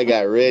 Mm-hmm. I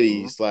got ready.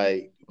 Mm-hmm. It's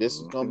like this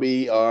is gonna Mm-hmm.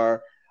 be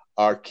our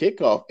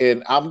kickoff,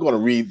 and I'm gonna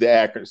read the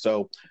acronym.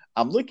 So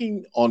I'm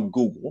looking on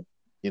Google.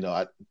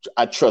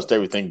 I trust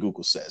everything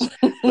Google says,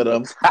 but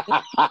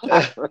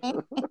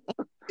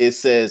it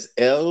says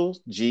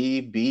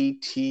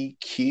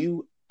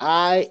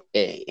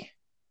LGBTQIA.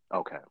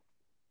 Okay.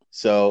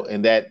 So,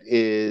 and that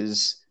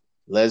is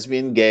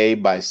lesbian, gay,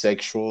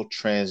 bisexual,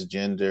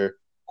 transgender,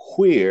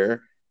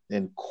 queer,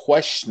 and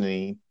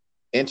questioning,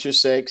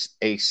 intersex,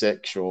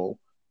 asexual,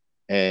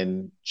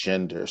 and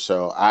gender.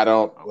 So I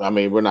Okay.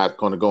 mean, we're not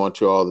going to go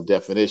into all the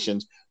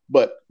definitions,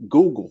 but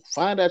Google,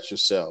 find out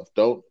yourself.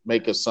 Don't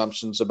make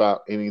assumptions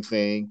about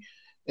anything.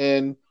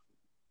 And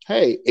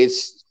hey, it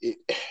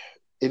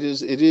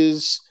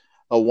is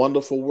a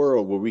wonderful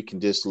world where we can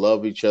just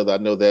love each other. I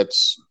know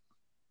that's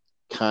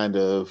kind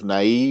of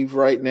naive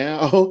right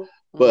now,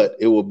 Mm, but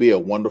it will be a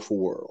wonderful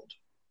world.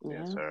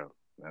 Yes, yeah. sir.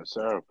 Yes,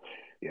 sir.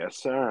 Yes,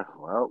 sir.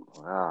 Well,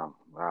 wow.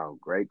 Wow.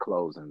 Great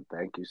closing.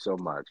 Thank you so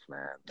much,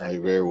 man. Oh, Thank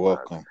you're you very so much.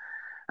 welcome.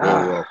 Very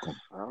Ah, welcome.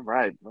 all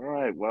right. All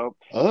right. Well,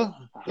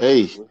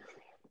 Hey,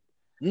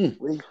 we, mm,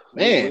 we,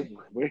 man.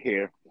 we're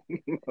here.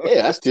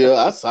 Yeah,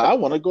 I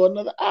want to go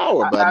another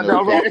hour, but I I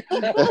know we know, got,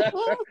 right?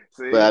 but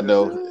See, I this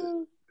know,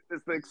 is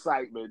it's the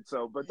excitement.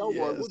 So, but don't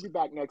worry, we'll yes, be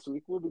back next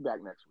week. We'll be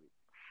back next week.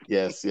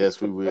 yes,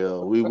 we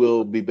will. We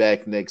will be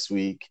back next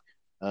week.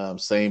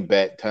 Same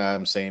bat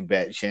time, same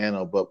bat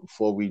channel. But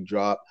before we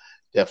drop,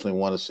 definitely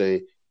want to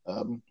say,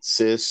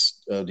 sis,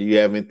 do you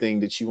have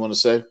anything that you want to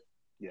say?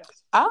 Yes.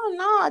 Oh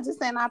no, I just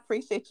saying I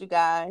appreciate you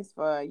guys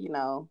for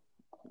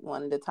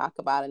wanting to talk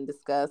about and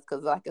discuss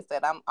because, like I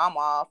said, I'm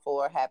all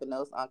for having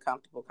those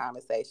uncomfortable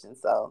conversations.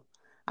 So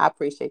I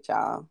appreciate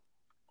y'all.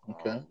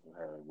 Okay.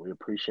 We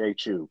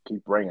appreciate you.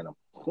 Keep bringing them.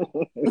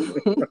 We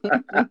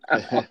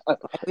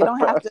don't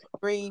have to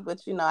agree,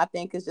 but I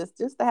think it's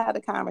just to have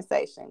the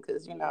conversation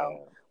because Yeah.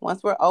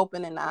 once we're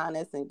open and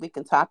honest and we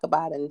can talk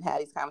about it and have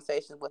these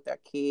conversations with our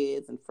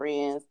kids and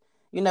friends,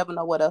 you never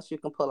know what else you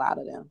can pull out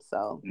of them.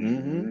 So,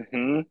 Mm-hmm.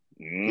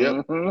 Mm-hmm. Yep.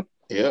 Mm-hmm.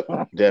 Yep.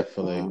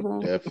 Definitely.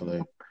 mhm.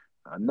 Definitely.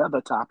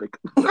 Another topic.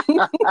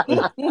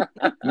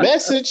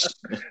 Message.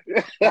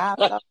 Y'all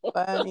so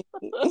funny.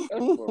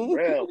 For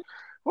real.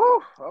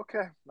 Woo,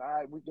 okay. All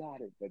right, we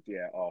got it. But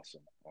yeah,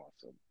 awesome.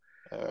 Awesome.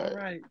 All All right.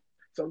 right.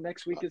 So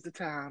next week is the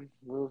time.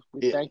 We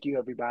Yeah. thank you,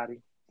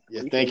 everybody.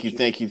 Yeah. Thank you. Appreciate you.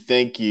 Thank you.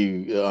 Thank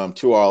you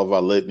to all of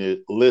our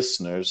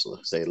listeners.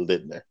 Let's say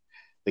listener.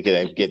 Look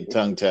at that, getting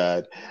tongue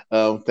tied.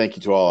 Thank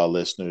you to all our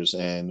listeners,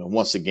 and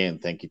once again,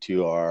 thank you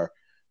to our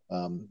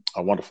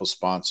wonderful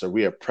sponsor.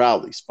 We are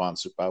proudly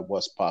sponsored by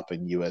What's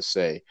Poppin'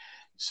 USA,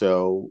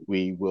 so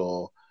we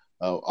will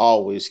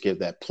always give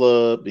that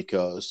plug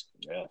because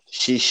Yes.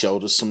 she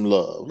showed us some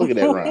love. Look at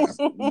that rhyme.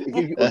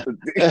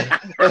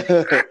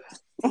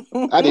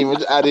 I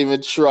didn't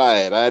even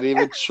try it. I didn't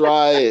even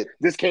try it.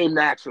 This came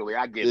naturally.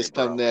 I get This it,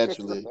 come bro.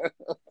 naturally.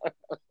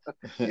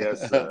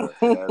 Yes, sir.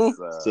 Yes,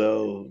 sir.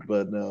 So,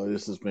 but no,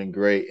 this has been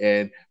great.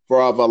 And for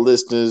all of our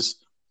listeners,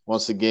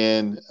 once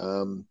again,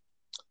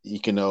 you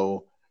can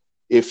know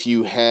if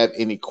you have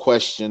any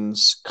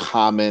questions,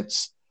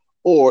 comments,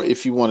 or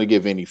if you want to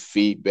give any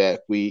feedback,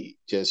 we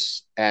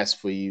just ask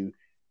for you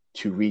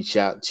to reach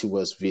out to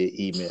us via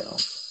email.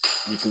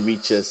 You can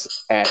reach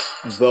us at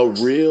the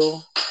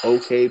real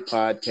OK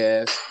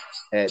podcast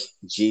at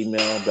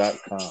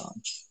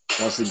gmail.com.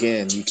 Once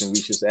again, you can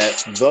reach us at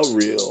the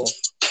real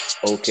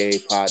OK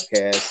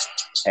podcast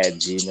at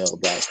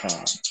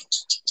gmail.com.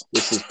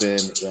 This has been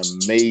an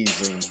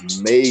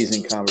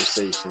amazing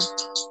conversation.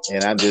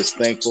 And I'm just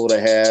thankful to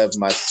have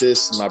my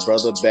sis and my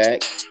brother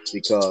back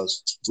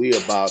because we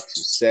are about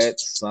to set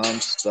some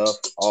stuff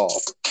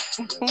off.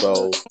 Yes, sir.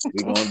 So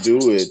we're going to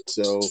do it.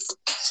 So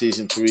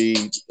season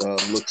 3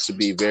 looks to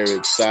be very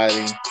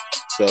exciting.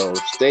 So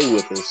stay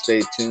with us,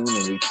 stay tuned,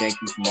 and we thank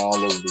you from all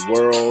over the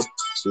world.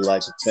 We'd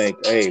like to thank,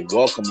 hey,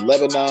 welcome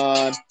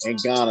Lebanon and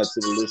Ghana to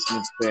the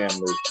listening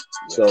family.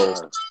 Yes, So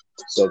sir.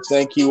 so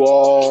thank you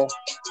all.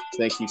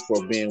 Thank you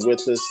for being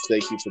with us.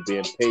 Thank you for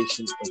being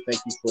patient. And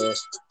thank you for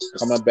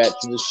coming back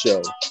to the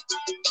show.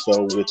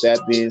 So with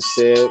that being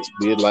said,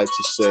 we'd like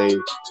to say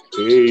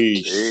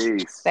peace.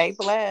 Peace. Stay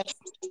blessed.